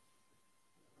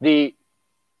 the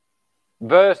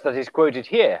verse that is quoted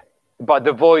here, by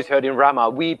the voice heard in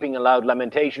Ramah, weeping and loud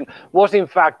lamentation, was in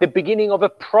fact the beginning of a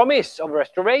promise of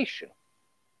restoration.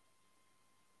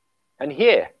 And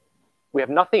here, we have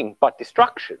nothing but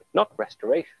destruction, not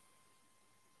restoration.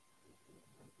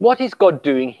 What is God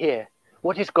doing here?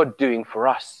 What is God doing for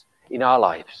us in our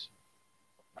lives?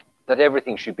 That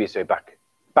everything should be so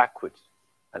backwards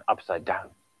and upside down.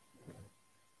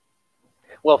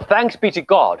 Well, thanks be to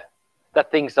God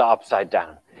that things are upside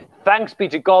down. Thanks be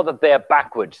to God that they are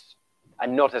backwards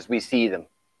and not as we see them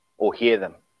or hear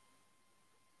them.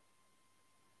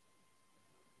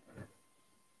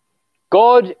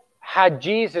 God had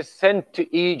Jesus sent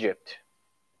to Egypt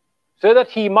so that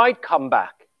he might come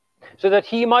back, so that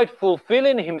he might fulfill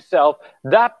in himself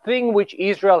that thing which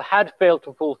Israel had failed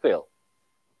to fulfill.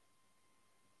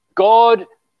 God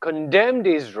condemned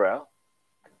Israel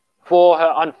for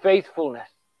her unfaithfulness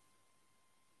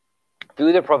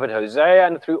through the prophet Hosea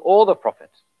and through all the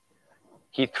prophets.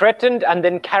 He threatened and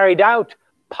then carried out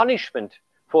punishment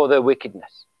for their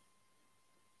wickedness.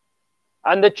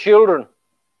 And the children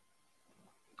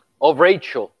of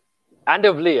Rachel and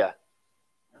of Leah,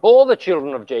 all the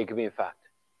children of Jacob, in fact,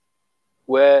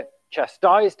 were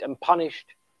chastised and punished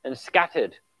and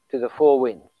scattered to the four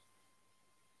winds,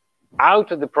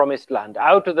 out of the promised land,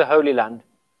 out of the Holy Land.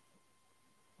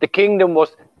 The kingdom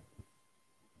was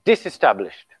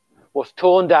disestablished, was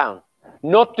torn down,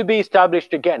 not to be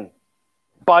established again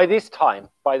by this time,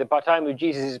 by the time of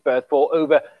Jesus' birth, for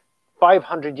over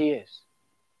 500 years.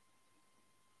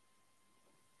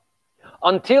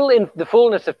 Until in the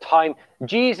fullness of time,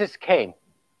 Jesus came.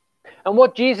 And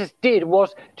what Jesus did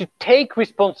was to take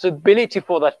responsibility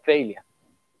for that failure.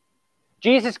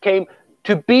 Jesus came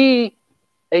to be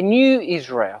a new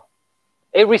Israel,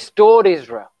 a restored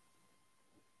Israel,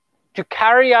 to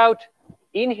carry out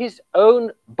in his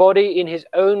own body, in his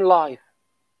own life,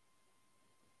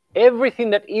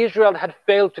 everything that Israel had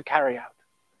failed to carry out,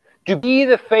 to be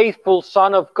the faithful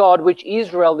son of God, which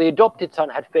Israel, the adopted son,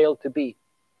 had failed to be,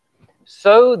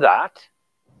 so that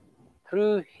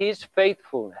through his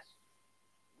faithfulness,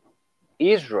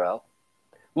 Israel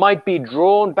might be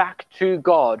drawn back to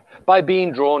God by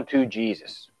being drawn to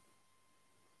Jesus.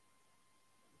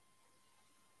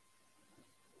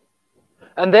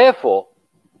 And therefore,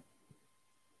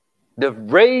 the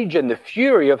rage and the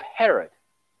fury of Herod,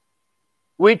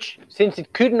 which, since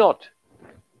it could not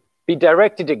be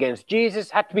directed against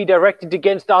Jesus, had to be directed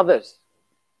against others,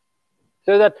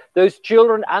 so that those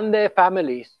children and their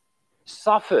families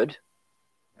suffered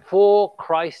for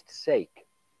Christ's sake,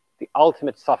 the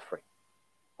ultimate suffering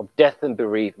of death and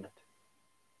bereavement.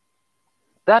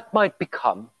 That might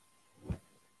become,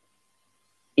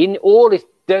 in all its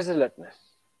desolateness,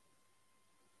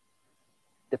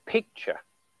 the picture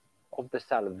of the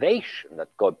salvation that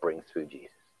God brings through Jesus.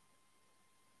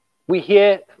 We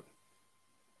hear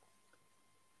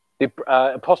the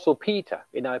Apostle Peter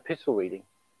in our epistle reading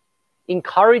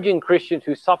encouraging Christians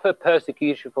who suffer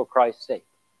persecution for Christ's sake.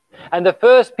 And the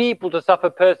first people to suffer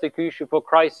persecution for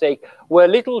Christ's sake were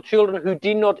little children who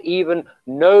did not even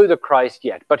know the Christ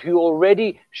yet, but who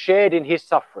already shared in his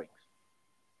sufferings,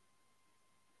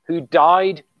 who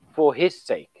died for his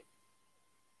sake.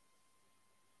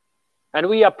 And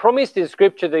we are promised in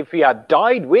Scripture that if we have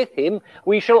died with him,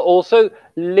 we shall also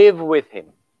live with him.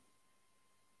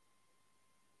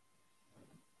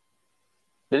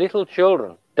 The little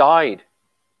children died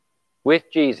with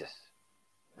Jesus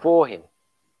for him.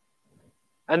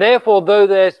 And therefore, though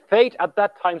their fate at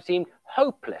that time seemed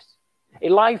hopeless, a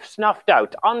life snuffed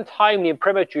out, untimely and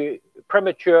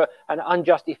premature and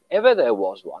unjust, if ever there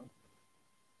was one,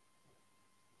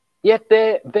 yet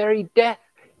their very death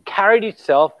carried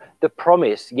itself the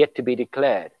promise yet to be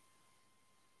declared.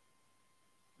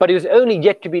 But it was only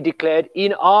yet to be declared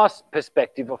in our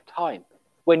perspective of time.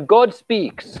 When God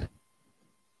speaks,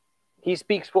 he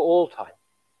speaks for all time.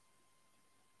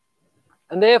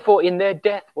 And therefore, in their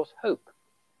death was hope.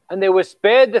 And they were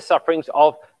spared the sufferings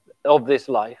of this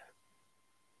life.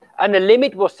 And a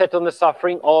limit was set on the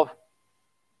suffering of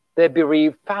their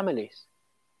bereaved families.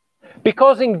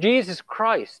 Because in Jesus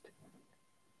Christ,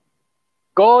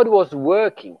 God was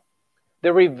working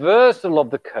the reversal of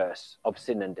the curse of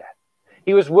sin and death.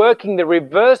 He was working the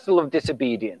reversal of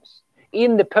disobedience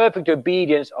in the perfect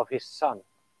obedience of his Son.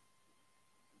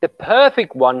 The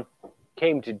perfect one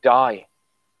came to die.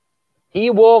 He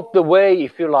walked the way,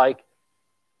 if you like,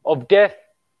 of death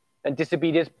and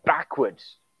disobedience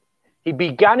backwards. He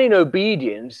began in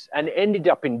obedience and ended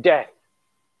up in death,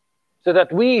 so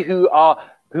that we who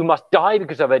must die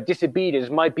because of our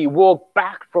disobedience might be walked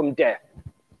back from death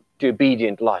to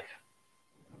obedient life.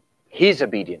 His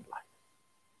obedient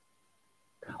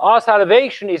life. Our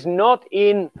salvation is not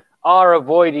in our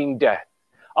avoiding death.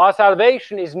 Our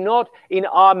salvation is not in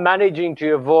our managing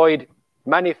to avoid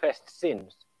manifest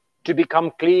sins, to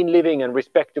become clean living and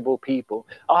respectable people.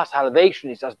 Our salvation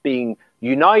is us being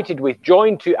united with,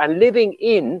 joined to, and living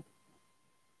in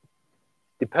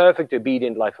the perfect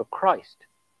obedient life of Christ.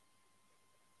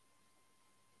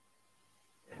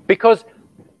 Because,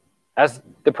 as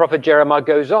the prophet Jeremiah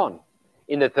goes on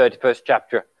in the 31st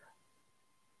chapter,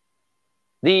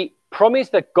 the promise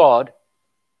that God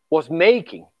was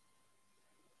making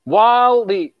while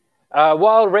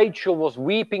Rachel was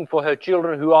weeping for her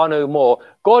children who are no more,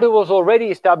 God was already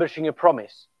establishing a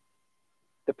promise,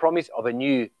 the promise of a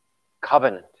new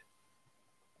covenant.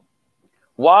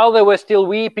 While they were still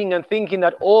weeping and thinking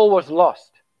that all was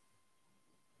lost,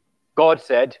 God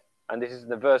said, and this is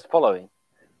the verse following,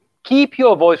 "Keep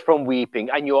your voice from weeping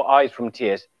and your eyes from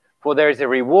tears, for there is a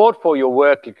reward for your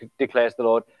work, declares the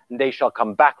Lord, and they shall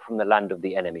come back from the land of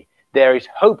the enemy. There is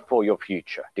hope for your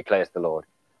future, declares the Lord,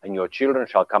 and your children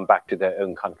shall come back to their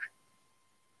own country."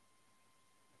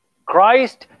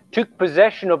 Christ took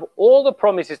possession of all the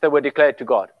promises that were declared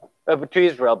to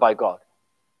Israel by God,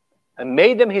 and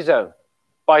made them his own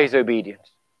by his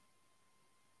obedience.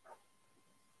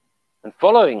 And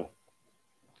following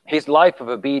his life of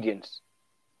obedience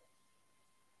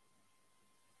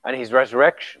and his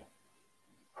resurrection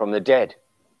from the dead,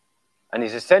 and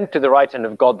his ascent to the right hand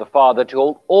of God the Father, to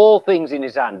hold all things in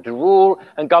his hand, to rule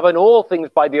and govern all things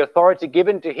by the authority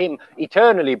given to him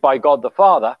eternally by God the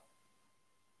Father,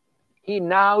 he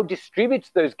now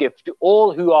distributes those gifts to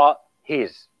all who are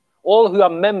his, all who are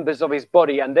members of his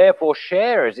body and therefore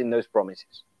sharers in those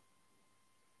promises.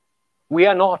 We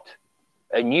are not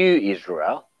a new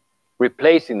Israel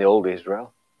replacing the old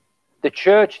Israel. The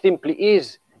church simply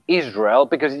is Israel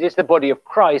because it is the body of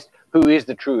Christ who is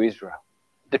the true Israel,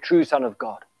 the true Son of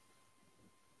God,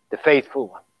 the faithful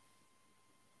one.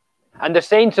 And the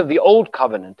saints of the old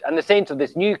covenant and the saints of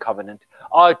this new covenant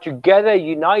are together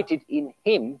united in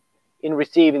him in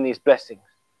receiving these blessings.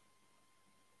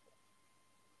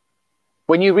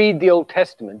 When you read the Old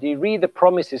Testament, you read the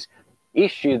promises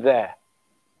issued there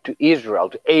to Israel,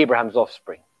 to Abraham's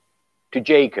offspring, to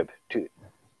Jacob, to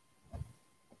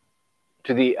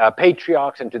the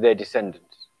patriarchs and to their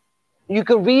descendants. You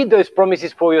can read those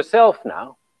promises for yourself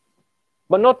now,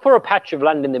 but not for a patch of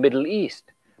land in the Middle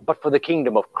East, but for the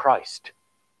kingdom of Christ,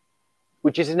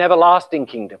 which is an everlasting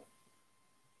kingdom,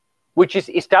 which is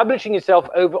establishing itself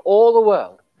over all the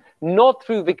world, not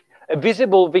through a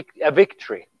visible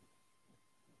victory,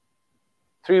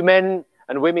 through men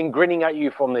and women grinning at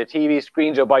you from their TV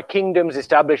screens, or by kingdoms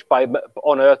established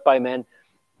on earth by men,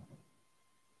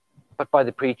 but by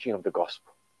the preaching of the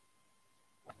gospel.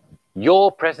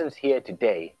 Your presence here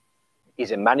today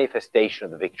is a manifestation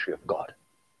of the victory of God.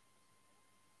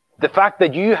 The fact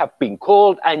that you have been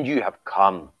called and you have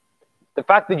come, the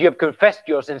fact that you have confessed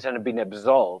your sins and have been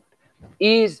absolved,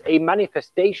 is a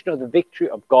manifestation of the victory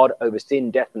of God over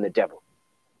sin, death, and the devil.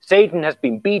 Satan has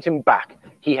been beaten back.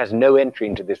 He has no entry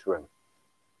into this room.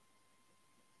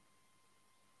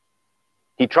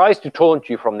 He tries to taunt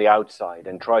you from the outside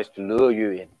and tries to lure you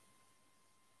in.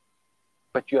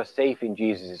 But you are safe in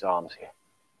Jesus' arms here.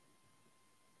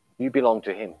 You belong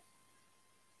to him.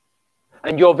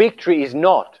 And your victory is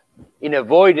not in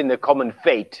avoiding the common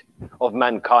fate of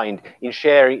mankind, in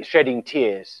shedding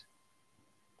tears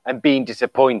and being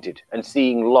disappointed and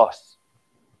seeing loss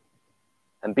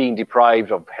and being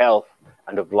deprived of health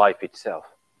and of life itself.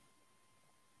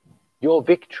 Your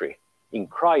victory in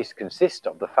Christ consists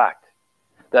of the fact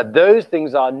that those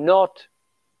things are not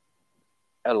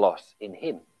a loss in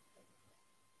him.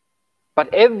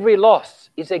 But every loss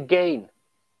is a gain.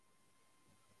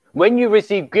 When you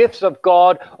receive gifts of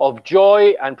God, of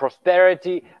joy and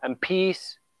prosperity and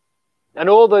peace, and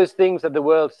all those things that the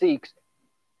world seeks,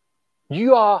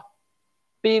 you are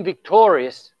being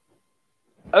victorious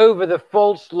over the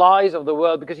false lies of the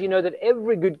world, because you know that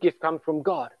every good gift comes from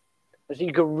God. And so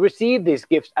you can receive these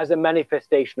gifts as a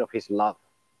manifestation of his love.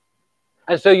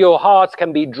 And so your hearts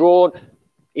can be drawn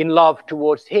in love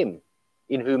towards him,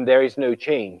 in whom there is no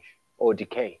change or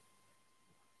decay.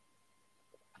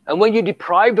 And when you're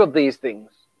deprived of these things,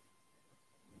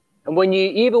 and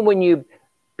even when you've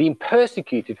been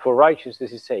persecuted for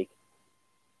righteousness' sake,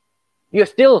 you're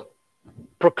still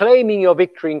proclaiming your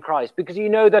victory in Christ, because you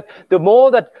know that the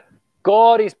more that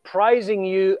God is prizing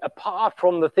you apart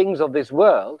from the things of this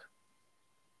world,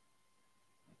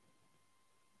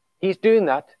 he's doing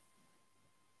that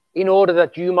in order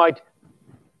that you might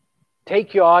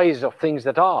take your eyes off things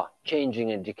that are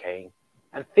changing and decaying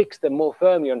and fix them more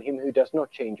firmly on him who does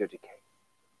not change or decay.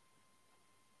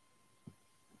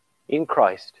 In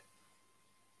Christ,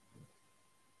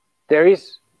 there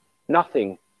is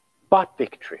nothing but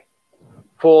victory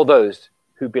for those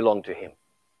who belong to him.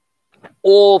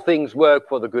 All things work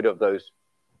for the good of those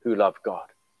who love God.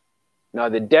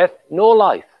 Neither death nor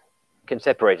life can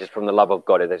separate us from the love of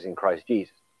God that is in Christ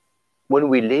Jesus. When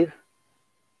we live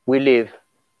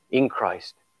in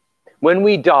Christ. When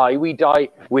we die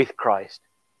with Christ.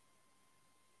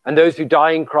 And those who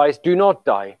die in Christ do not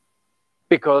die,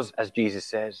 because, as Jesus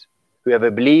says,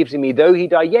 whoever believes in me, though he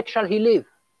die, yet shall he live.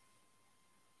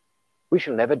 We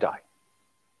shall never die.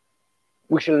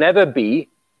 We shall never be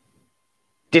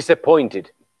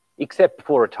disappointed, except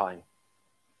for a time.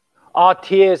 Our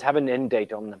tears have an end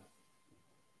date on them.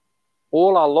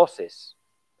 All our losses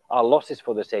are losses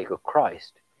for the sake of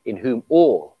Christ, in whom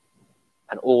all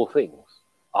and all things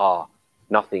are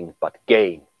nothing but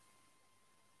gain.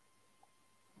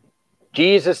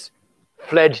 Jesus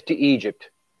fled to Egypt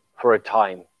for a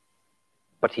time,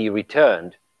 but he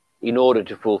returned in order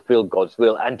to fulfill God's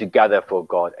will and to gather for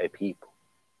God a people.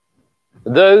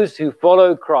 Those who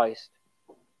follow Christ,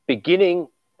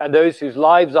 and those whose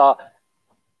lives are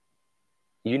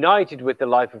united with the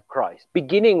life of Christ,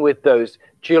 beginning with those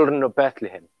children of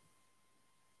Bethlehem,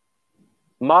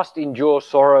 must endure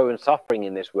sorrow and suffering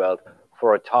in this world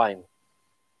for a time,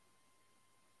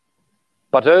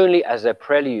 but only as a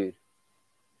prelude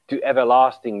to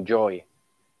everlasting joy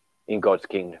in God's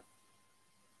kingdom.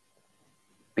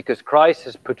 Because Christ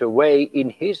has put away in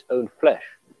his own flesh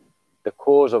the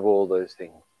cause of all those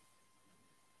things,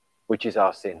 which is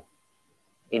our sin.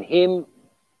 In him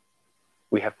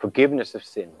we have forgiveness of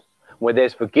sins. Where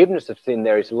there's forgiveness of sin,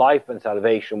 there is life and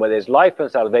salvation. Where there's life and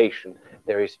salvation,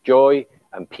 there is joy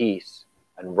and peace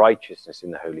and righteousness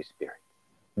in the Holy Spirit.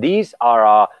 These are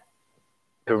our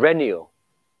perennial,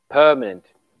 permanent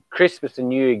Christmas and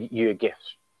New Year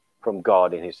gifts from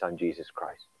God in his Son, Jesus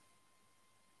Christ.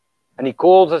 And he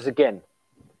calls us again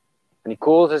And he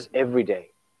calls us every day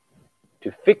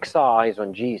to fix our eyes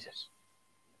on Jesus,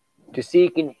 to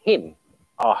seek in him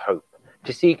our hope,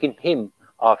 to seek in him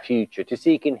our future, to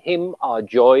seek in him our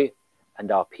joy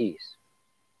and our peace.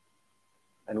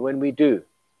 And when we do,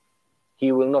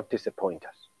 he will not disappoint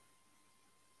us.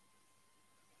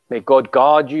 May God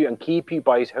guard you and keep you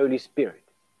by his Holy Spirit,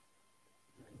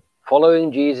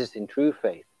 following Jesus in true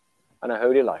faith and a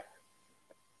holy life,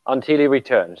 until he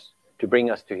returns to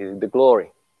bring us to the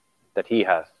glory that he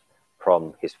has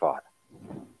from his Father.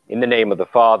 In the name of the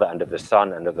Father, and of the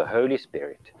Son, and of the Holy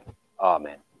Spirit.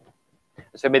 Amen.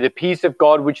 So may the peace of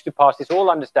God, which surpasses all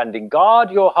understanding,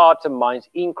 guard your hearts and minds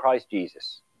in Christ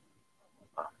Jesus.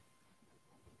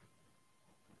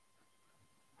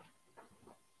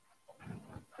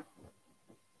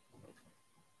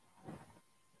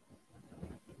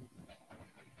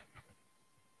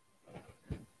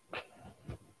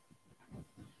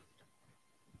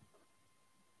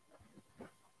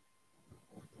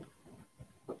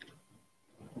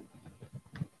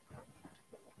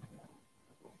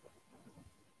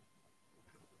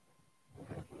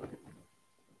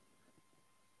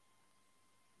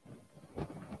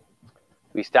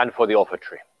 We stand for the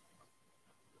offertory.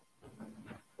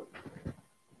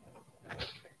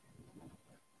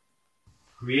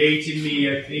 Create in me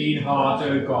a clean heart,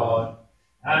 O God,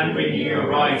 and renew a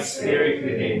right spirit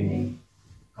within me.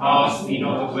 Cast me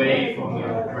not away from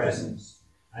your presence,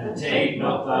 and take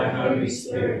not thy Holy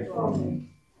Spirit from me.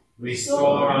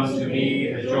 Restore unto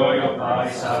me the joy of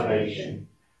thy salvation,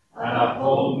 and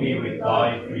uphold me with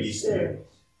thy free spirit.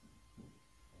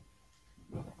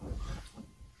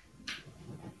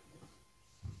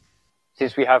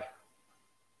 Since we have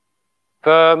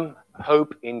firm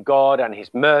hope in God and his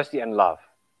mercy and love,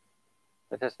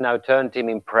 let us now turn to him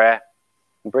in prayer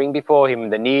and bring before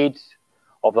him the needs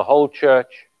of the whole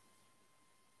church,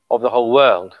 of the whole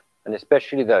world, and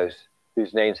especially those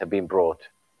whose names have been brought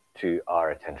to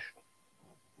our attention.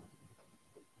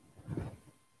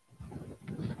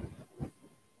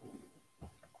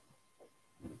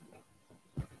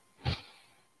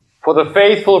 For the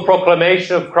faithful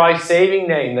proclamation of Christ's saving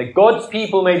name, that God's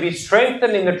people may be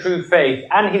strengthened in the true faith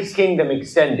and his kingdom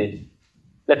extended,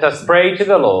 let us pray to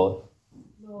the Lord.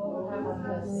 Lord, have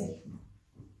mercy.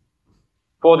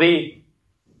 For the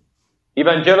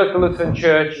Evangelical Lutheran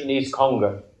Church in East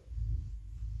Congo,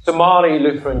 Somali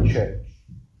Lutheran Church,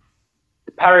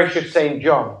 the parish of St.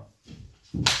 John,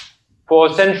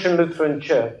 for Ascension Lutheran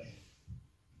Church,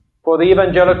 for the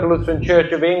Evangelical Lutheran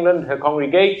Church of England, her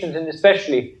congregations, and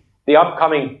especially the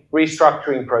upcoming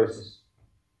restructuring process,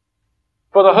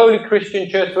 for the Holy Christian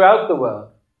Church throughout the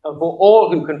world, and for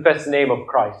all who confess the name of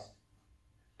Christ,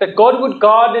 that God would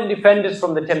guard and defend us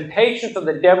from the temptations of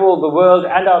the devil, the world,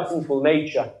 and our sinful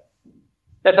nature.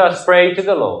 Let us pray to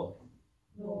the Lord.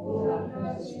 Lord, have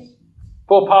mercy.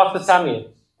 For Pastor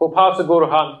Samuel, for Pastor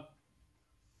Gurhan,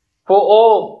 for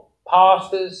all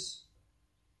pastors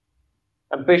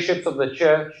and bishops of the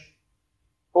church,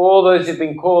 for all those who've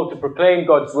been called to proclaim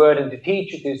God's word and to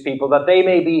teach it to his people, that they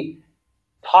may be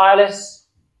tireless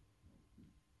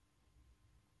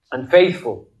and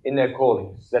faithful in their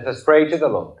callings. Let us pray to the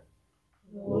Lord.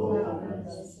 Lord, have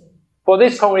mercy. For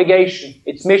this congregation,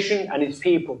 its mission and its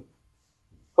people,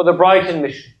 for the Brighton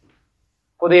mission,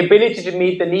 for the ability to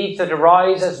meet the needs that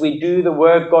arise as we do the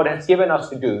work God has given us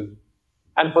to do,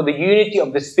 and for the unity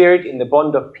of the Spirit in the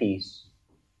bond of peace.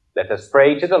 Let us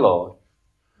pray to the Lord.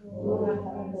 Lord, have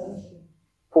mercy.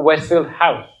 For Westfield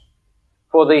House,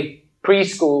 for the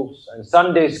preschools and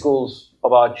Sunday schools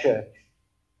of our church,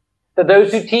 that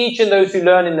those who teach and those who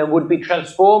learn in them would be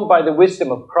transformed by the wisdom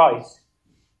of Christ.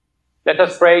 Let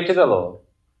us pray to the Lord.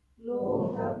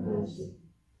 Lord, have mercy.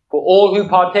 For all who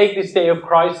partake this day of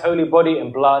Christ's holy body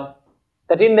and blood,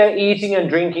 that in their eating and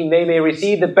drinking they may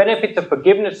receive the benefits of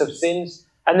forgiveness of sins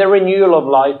and the renewal of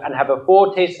life, and have a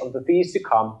foretaste of the feast to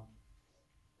come.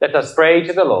 Let us pray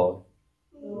to the Lord.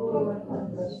 Lord, have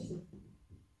mercy.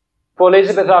 For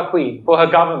Elizabeth our Queen, for her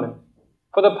government,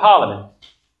 for the Parliament,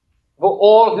 for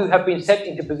all who have been set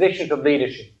into positions of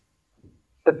leadership,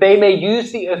 that they may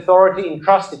use the authority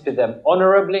entrusted to them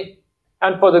honorably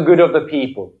and for the good of the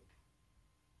people.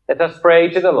 Let us pray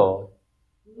to the Lord.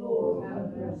 Lord,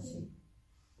 have mercy.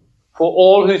 For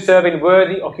all who serve in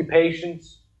worthy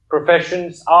occupations,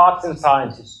 professions, arts and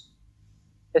sciences,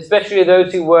 especially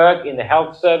those who work in the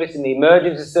health service, in the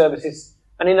emergency services,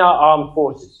 and in our armed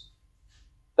forces,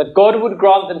 that God would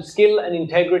grant them skill and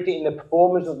integrity in the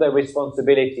performance of their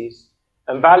responsibilities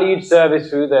and valued service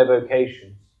through their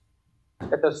vocations.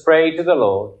 Let us pray to the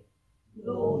Lord.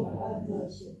 Lord, have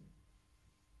mercy.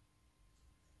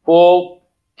 For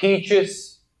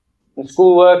teachers and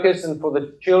school workers, and for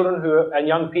the children and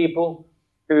young people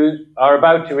who are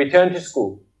about to return to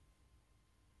school,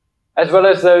 as well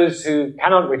as those who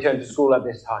cannot return to school at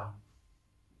this time.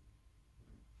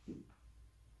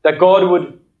 That God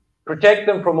would protect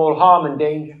them from all harm and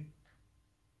danger,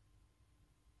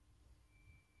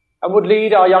 and would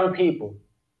lead our young people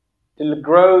to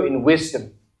grow in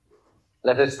wisdom.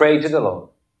 Let us pray to the Lord.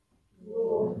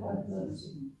 Lord, have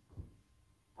mercy.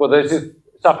 For those who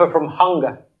suffer from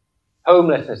hunger,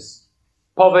 homelessness,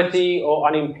 poverty or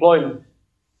unemployment,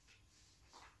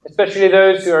 especially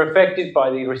those who are affected by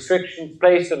the restrictions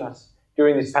placed on us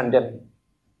during this pandemic.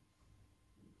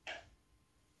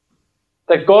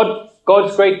 That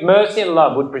God's great mercy and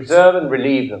love would preserve and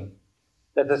relieve them.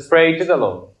 Let us pray to the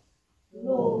Lord.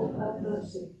 Lord, have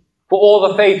mercy. For all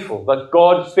the faithful, that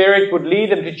God's Spirit would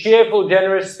lead them to cheerful,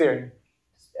 generous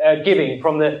giving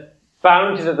from the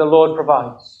bounty that the Lord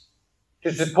provides,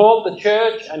 to support the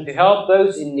church and to help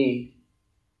those in need.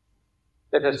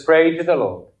 Let us pray to the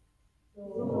Lord.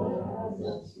 Lord, have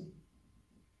mercy.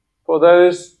 For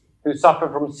those who suffer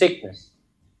from sickness,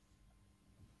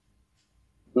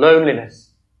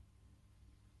 loneliness,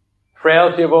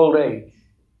 frailty of old age,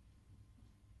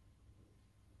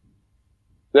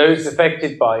 those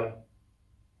affected by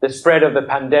the spread of the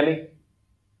pandemic,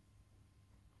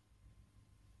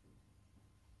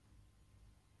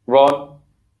 Ron,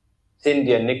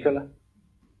 Cindy and Nicola,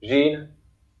 Gina,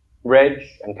 Reg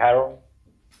and Carol,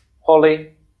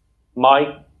 Holly,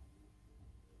 Mike,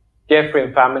 Jeffrey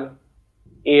and family,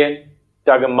 Ian,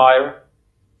 Doug and Myra,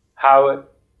 Howard,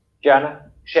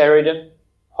 Jana, Sheridan,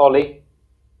 Holly,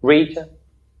 Rita,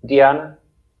 Deanna,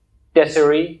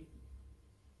 Desiree,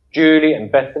 Julie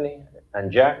and Bethany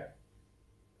and Jack,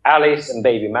 Alice and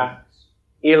baby Max,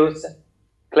 Ilse,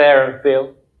 Claire and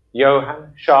Phil,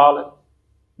 Johan, Charlotte,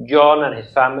 John and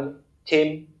his family,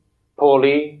 Tim,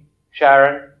 Pauline,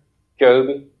 Sharon,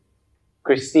 Joby,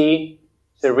 Christine,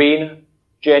 Serena,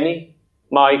 Jenny,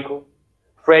 Michael,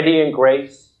 Freddie and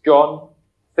Grace, John,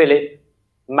 Philip,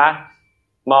 Matt,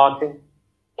 Martin,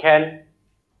 Ken,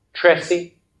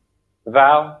 Tressie,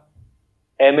 Val,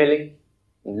 Emily,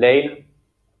 Lena,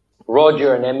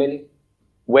 Roger and Emily,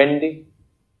 Wendy,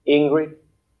 Ingrid,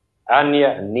 Anya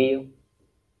and Neil,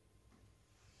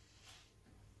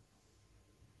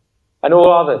 and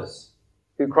all others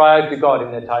who cry out to God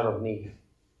in their time of need.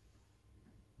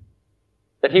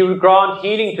 That he would grant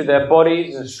healing to their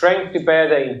bodies and strength to bear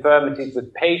their infirmities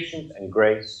with patience and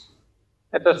grace.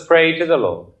 Let us pray to the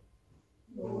Lord.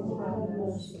 Lord, have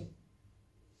mercy.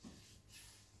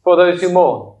 For those who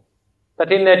mourn,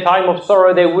 that in their time of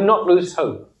sorrow they would not lose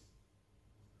hope,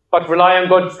 but rely on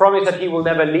God's promise that he will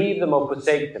never leave them or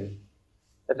forsake them.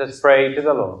 Let us pray to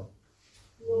the Lord.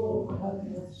 Lord, have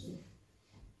mercy.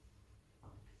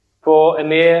 For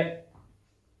Emir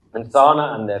and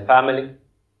Sana and their family,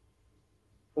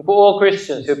 and for all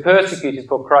Christians who are persecuted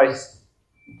for Christ's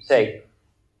sake,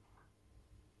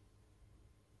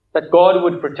 that God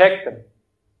would protect them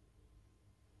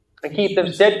and keep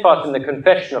them steadfast in the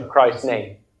confession of Christ's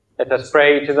name. Let us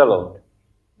pray to the Lord.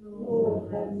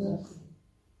 Lord, have mercy.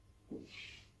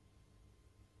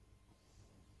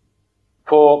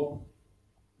 For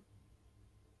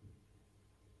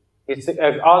his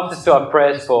answers to our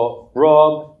prayers for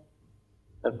Rob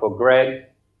and for Greg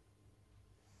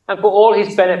and for all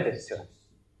his benefits to us.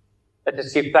 Let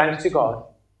us give thanks to God,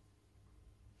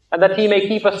 and that he may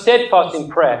keep us steadfast in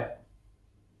prayer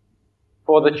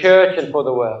for the church and for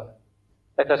the world.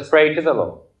 Let us pray to the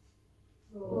Lord.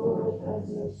 Lord, have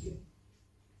mercy.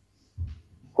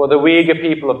 For the Uyghur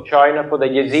people of China, for the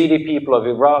Yazidi people of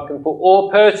Iraq, and for all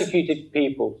persecuted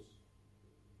peoples,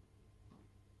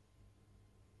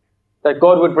 that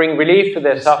God would bring relief to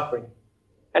their suffering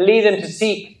and lead them to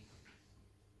seek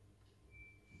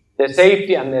their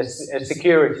safety and their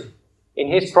security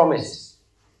in his promises.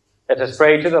 Let us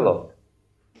pray to the Lord.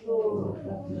 Lord,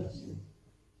 have mercy.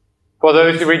 For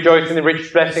those who rejoice in the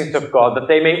rich blessings of God, that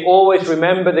they may always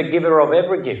remember the giver of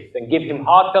every gift and give him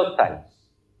heartfelt thanks.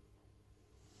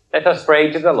 Let us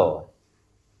pray to the Lord.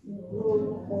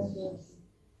 Lord, have mercy.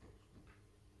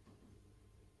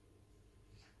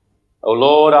 O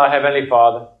Lord, our Heavenly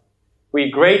Father,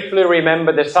 we gratefully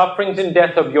remember the sufferings and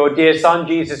death of your dear Son,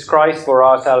 Jesus Christ, for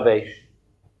our salvation.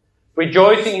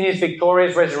 Rejoicing in his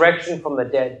victorious resurrection from the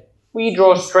dead, we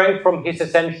draw strength from his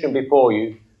ascension before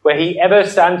you, where he ever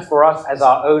stands for us as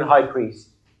our own high priest.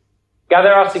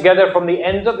 Gather us together from the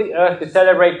ends of the earth to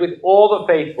celebrate with all the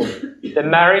faithful the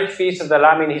marriage feast of the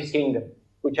Lamb in his kingdom,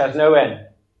 which has no end.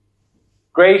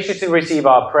 Graciously receive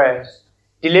our prayers,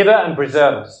 deliver and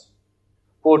preserve us.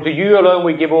 For to you alone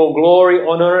we give all glory,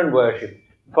 honor and worship,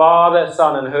 Father,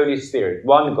 Son, and Holy Spirit,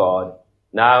 one God,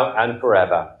 now and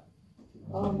forever.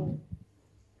 Amen.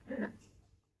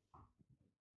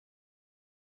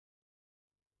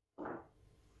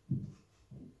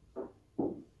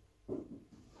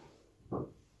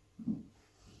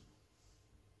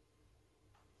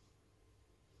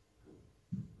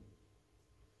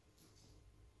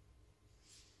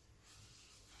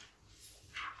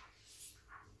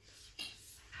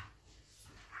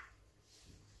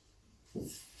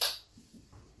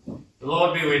 The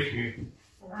Lord be with you.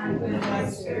 And with my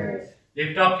spirit.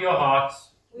 Lift up your hearts.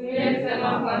 We lift them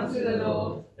up unto the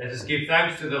Lord. Let us give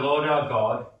thanks to the Lord our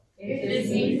God. It is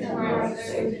meet for us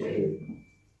so to do.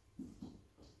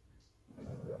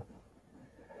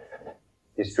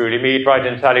 It is truly meet, right,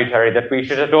 and salutary that we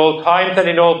should at all times and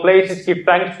in all places give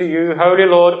thanks to you, Holy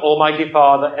Lord, Almighty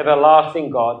Father,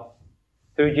 everlasting God,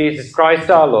 through Jesus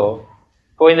Christ our Lord.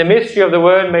 For in the mystery of the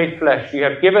Word made flesh, you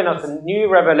have given us a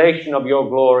new revelation of your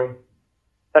glory,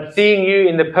 that seeing you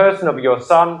in the person of your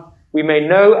Son, we may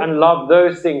know and love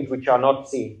those things which are not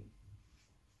seen.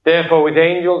 Therefore, with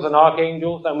angels and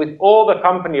archangels, and with all the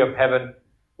company of heaven,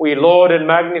 we laud and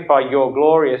magnify your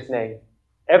glorious name,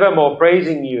 evermore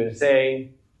praising you and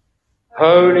saying,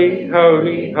 Holy,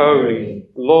 holy, holy,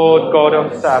 Lord God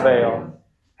of Sabaoth,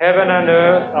 heaven and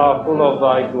earth are full of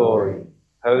thy glory.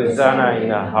 Hosanna in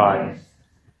the highest.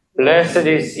 Blessed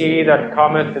is he that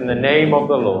cometh in the name of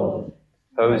the Lord.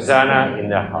 Hosanna in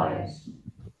the highest.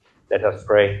 Let us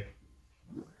pray.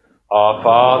 Our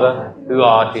Father, who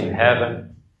art in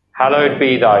heaven, hallowed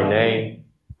be thy name.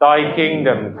 Thy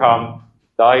kingdom come,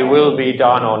 thy will be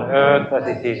done on earth as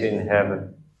it is in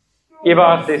heaven. Give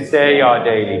us this day our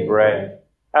daily bread,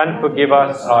 and forgive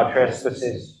us our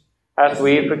trespasses, as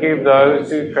we forgive those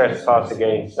who trespass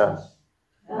against us.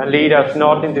 And lead us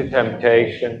not into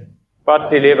temptation, but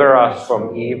deliver us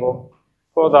from evil.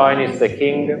 For thine is the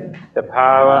kingdom, the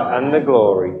power, and the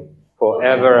glory, for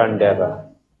ever and ever.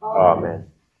 Amen.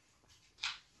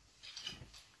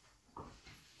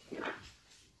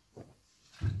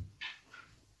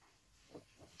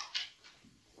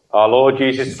 Our Lord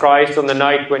Jesus Christ, on the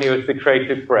night when he was betrayed,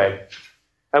 took bread.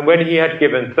 And when he had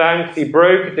given thanks, he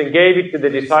broke it and gave it to the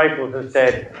disciples and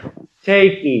said,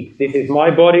 Take, eat, this is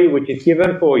my body which is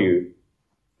given for you.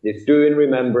 This do in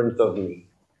remembrance of me.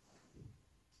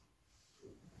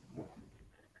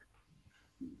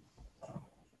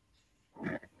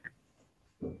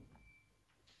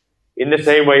 In the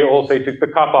same way also he took the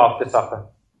cup after supper.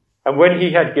 And when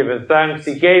he had given thanks,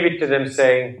 he gave it to them,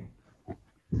 saying,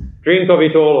 Drink of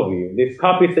it, all of you. This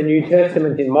cup is the New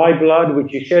Testament in my blood,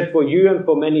 which is shed for you and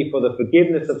for many for the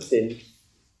forgiveness of sins.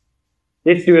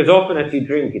 This do as often as you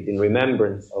drink it in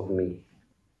remembrance of me.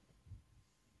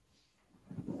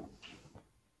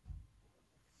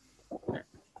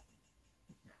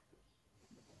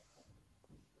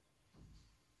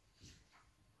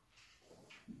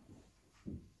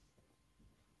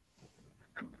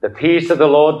 The peace of the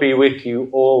Lord be with you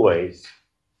always.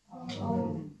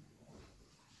 Amen.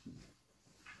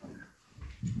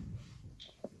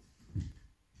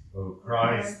 O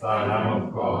Christ, thou Lamb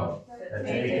of God, that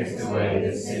takest away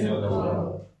the sin of the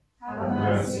world, have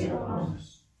mercy upon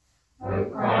us. O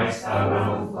Christ, thou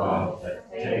Lamb of God,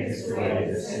 that takest away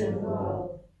the sin of the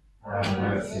world, have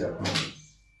mercy upon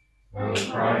us.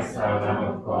 O Christ, thou Lamb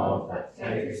of God, that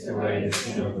takest away the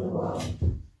sin of the world,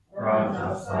 grant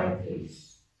us thy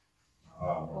peace.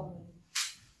 Amen.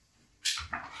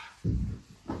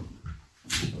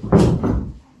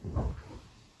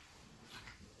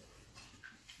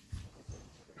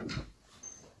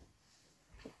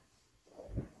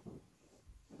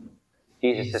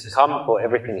 Jesus has come, for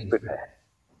everything is prepared.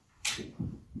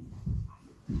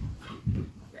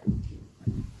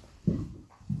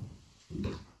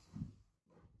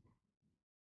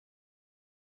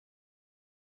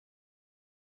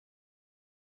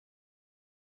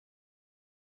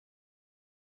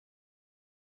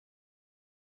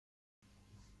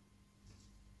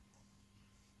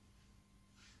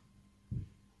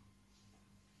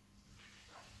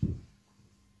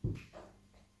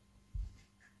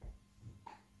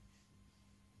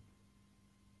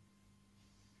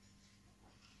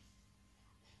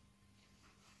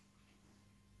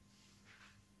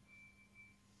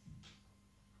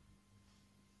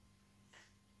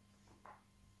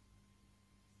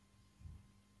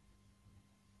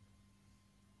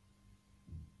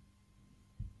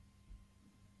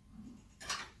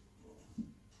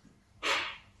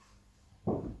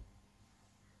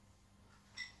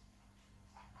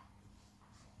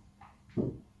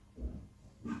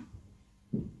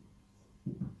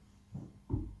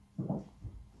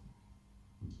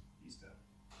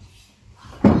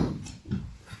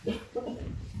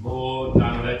 Lord,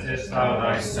 now lettest thou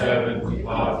thy servant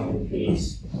depart in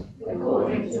peace,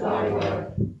 according to thy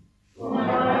word. For my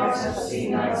eyes have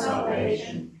seen thy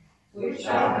salvation, which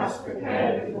thou hast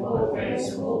prepared before the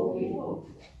face of all people,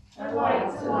 a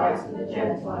light to lighten the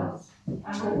Gentiles,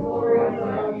 and the glory of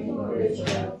thy people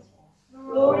Israel.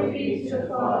 Glory be to the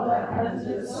Father, and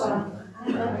to the Son,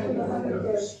 and to the Holy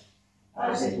Ghost,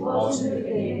 as it was in the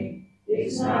beginning,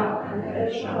 is now, and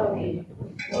ever shall be,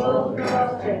 world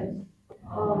without end.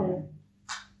 Amen.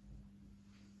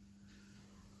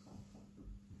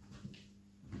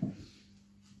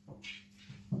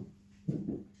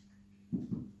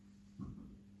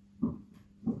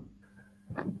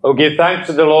 Oh, give thanks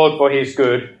to the Lord for his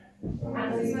good.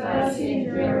 And his mercy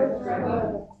endureth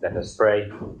forever. Let us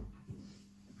pray.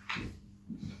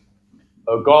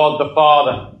 O God, the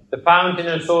Father, the fountain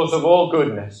and source of all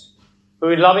goodness, who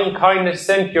in loving kindness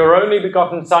sent your only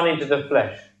begotten Son into the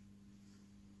flesh,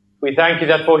 we thank you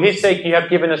that for his sake you have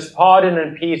given us pardon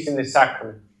and peace in this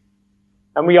sacrament.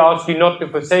 And we ask you not to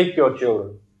forsake your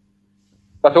children,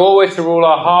 but always to rule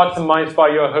our hearts and minds by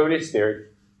your Holy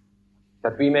Spirit,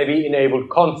 that we may be enabled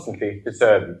constantly to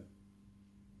serve you.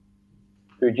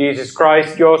 Through Jesus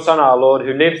Christ, your Son, our Lord,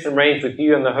 who lives and reigns with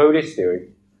you and the Holy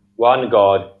Spirit, one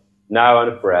God, now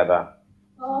and forever.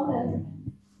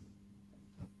 Amen.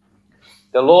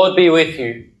 The Lord be with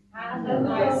you. And with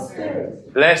thy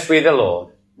spirit. Blessed be the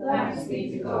Lord. Thanks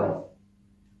be to God.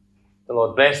 The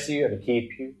Lord bless you and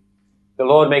keep you. The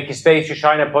Lord make his face to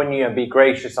shine upon you and be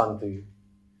gracious unto you.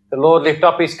 The Lord lift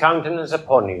up his countenance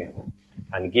upon you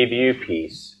and give you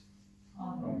peace.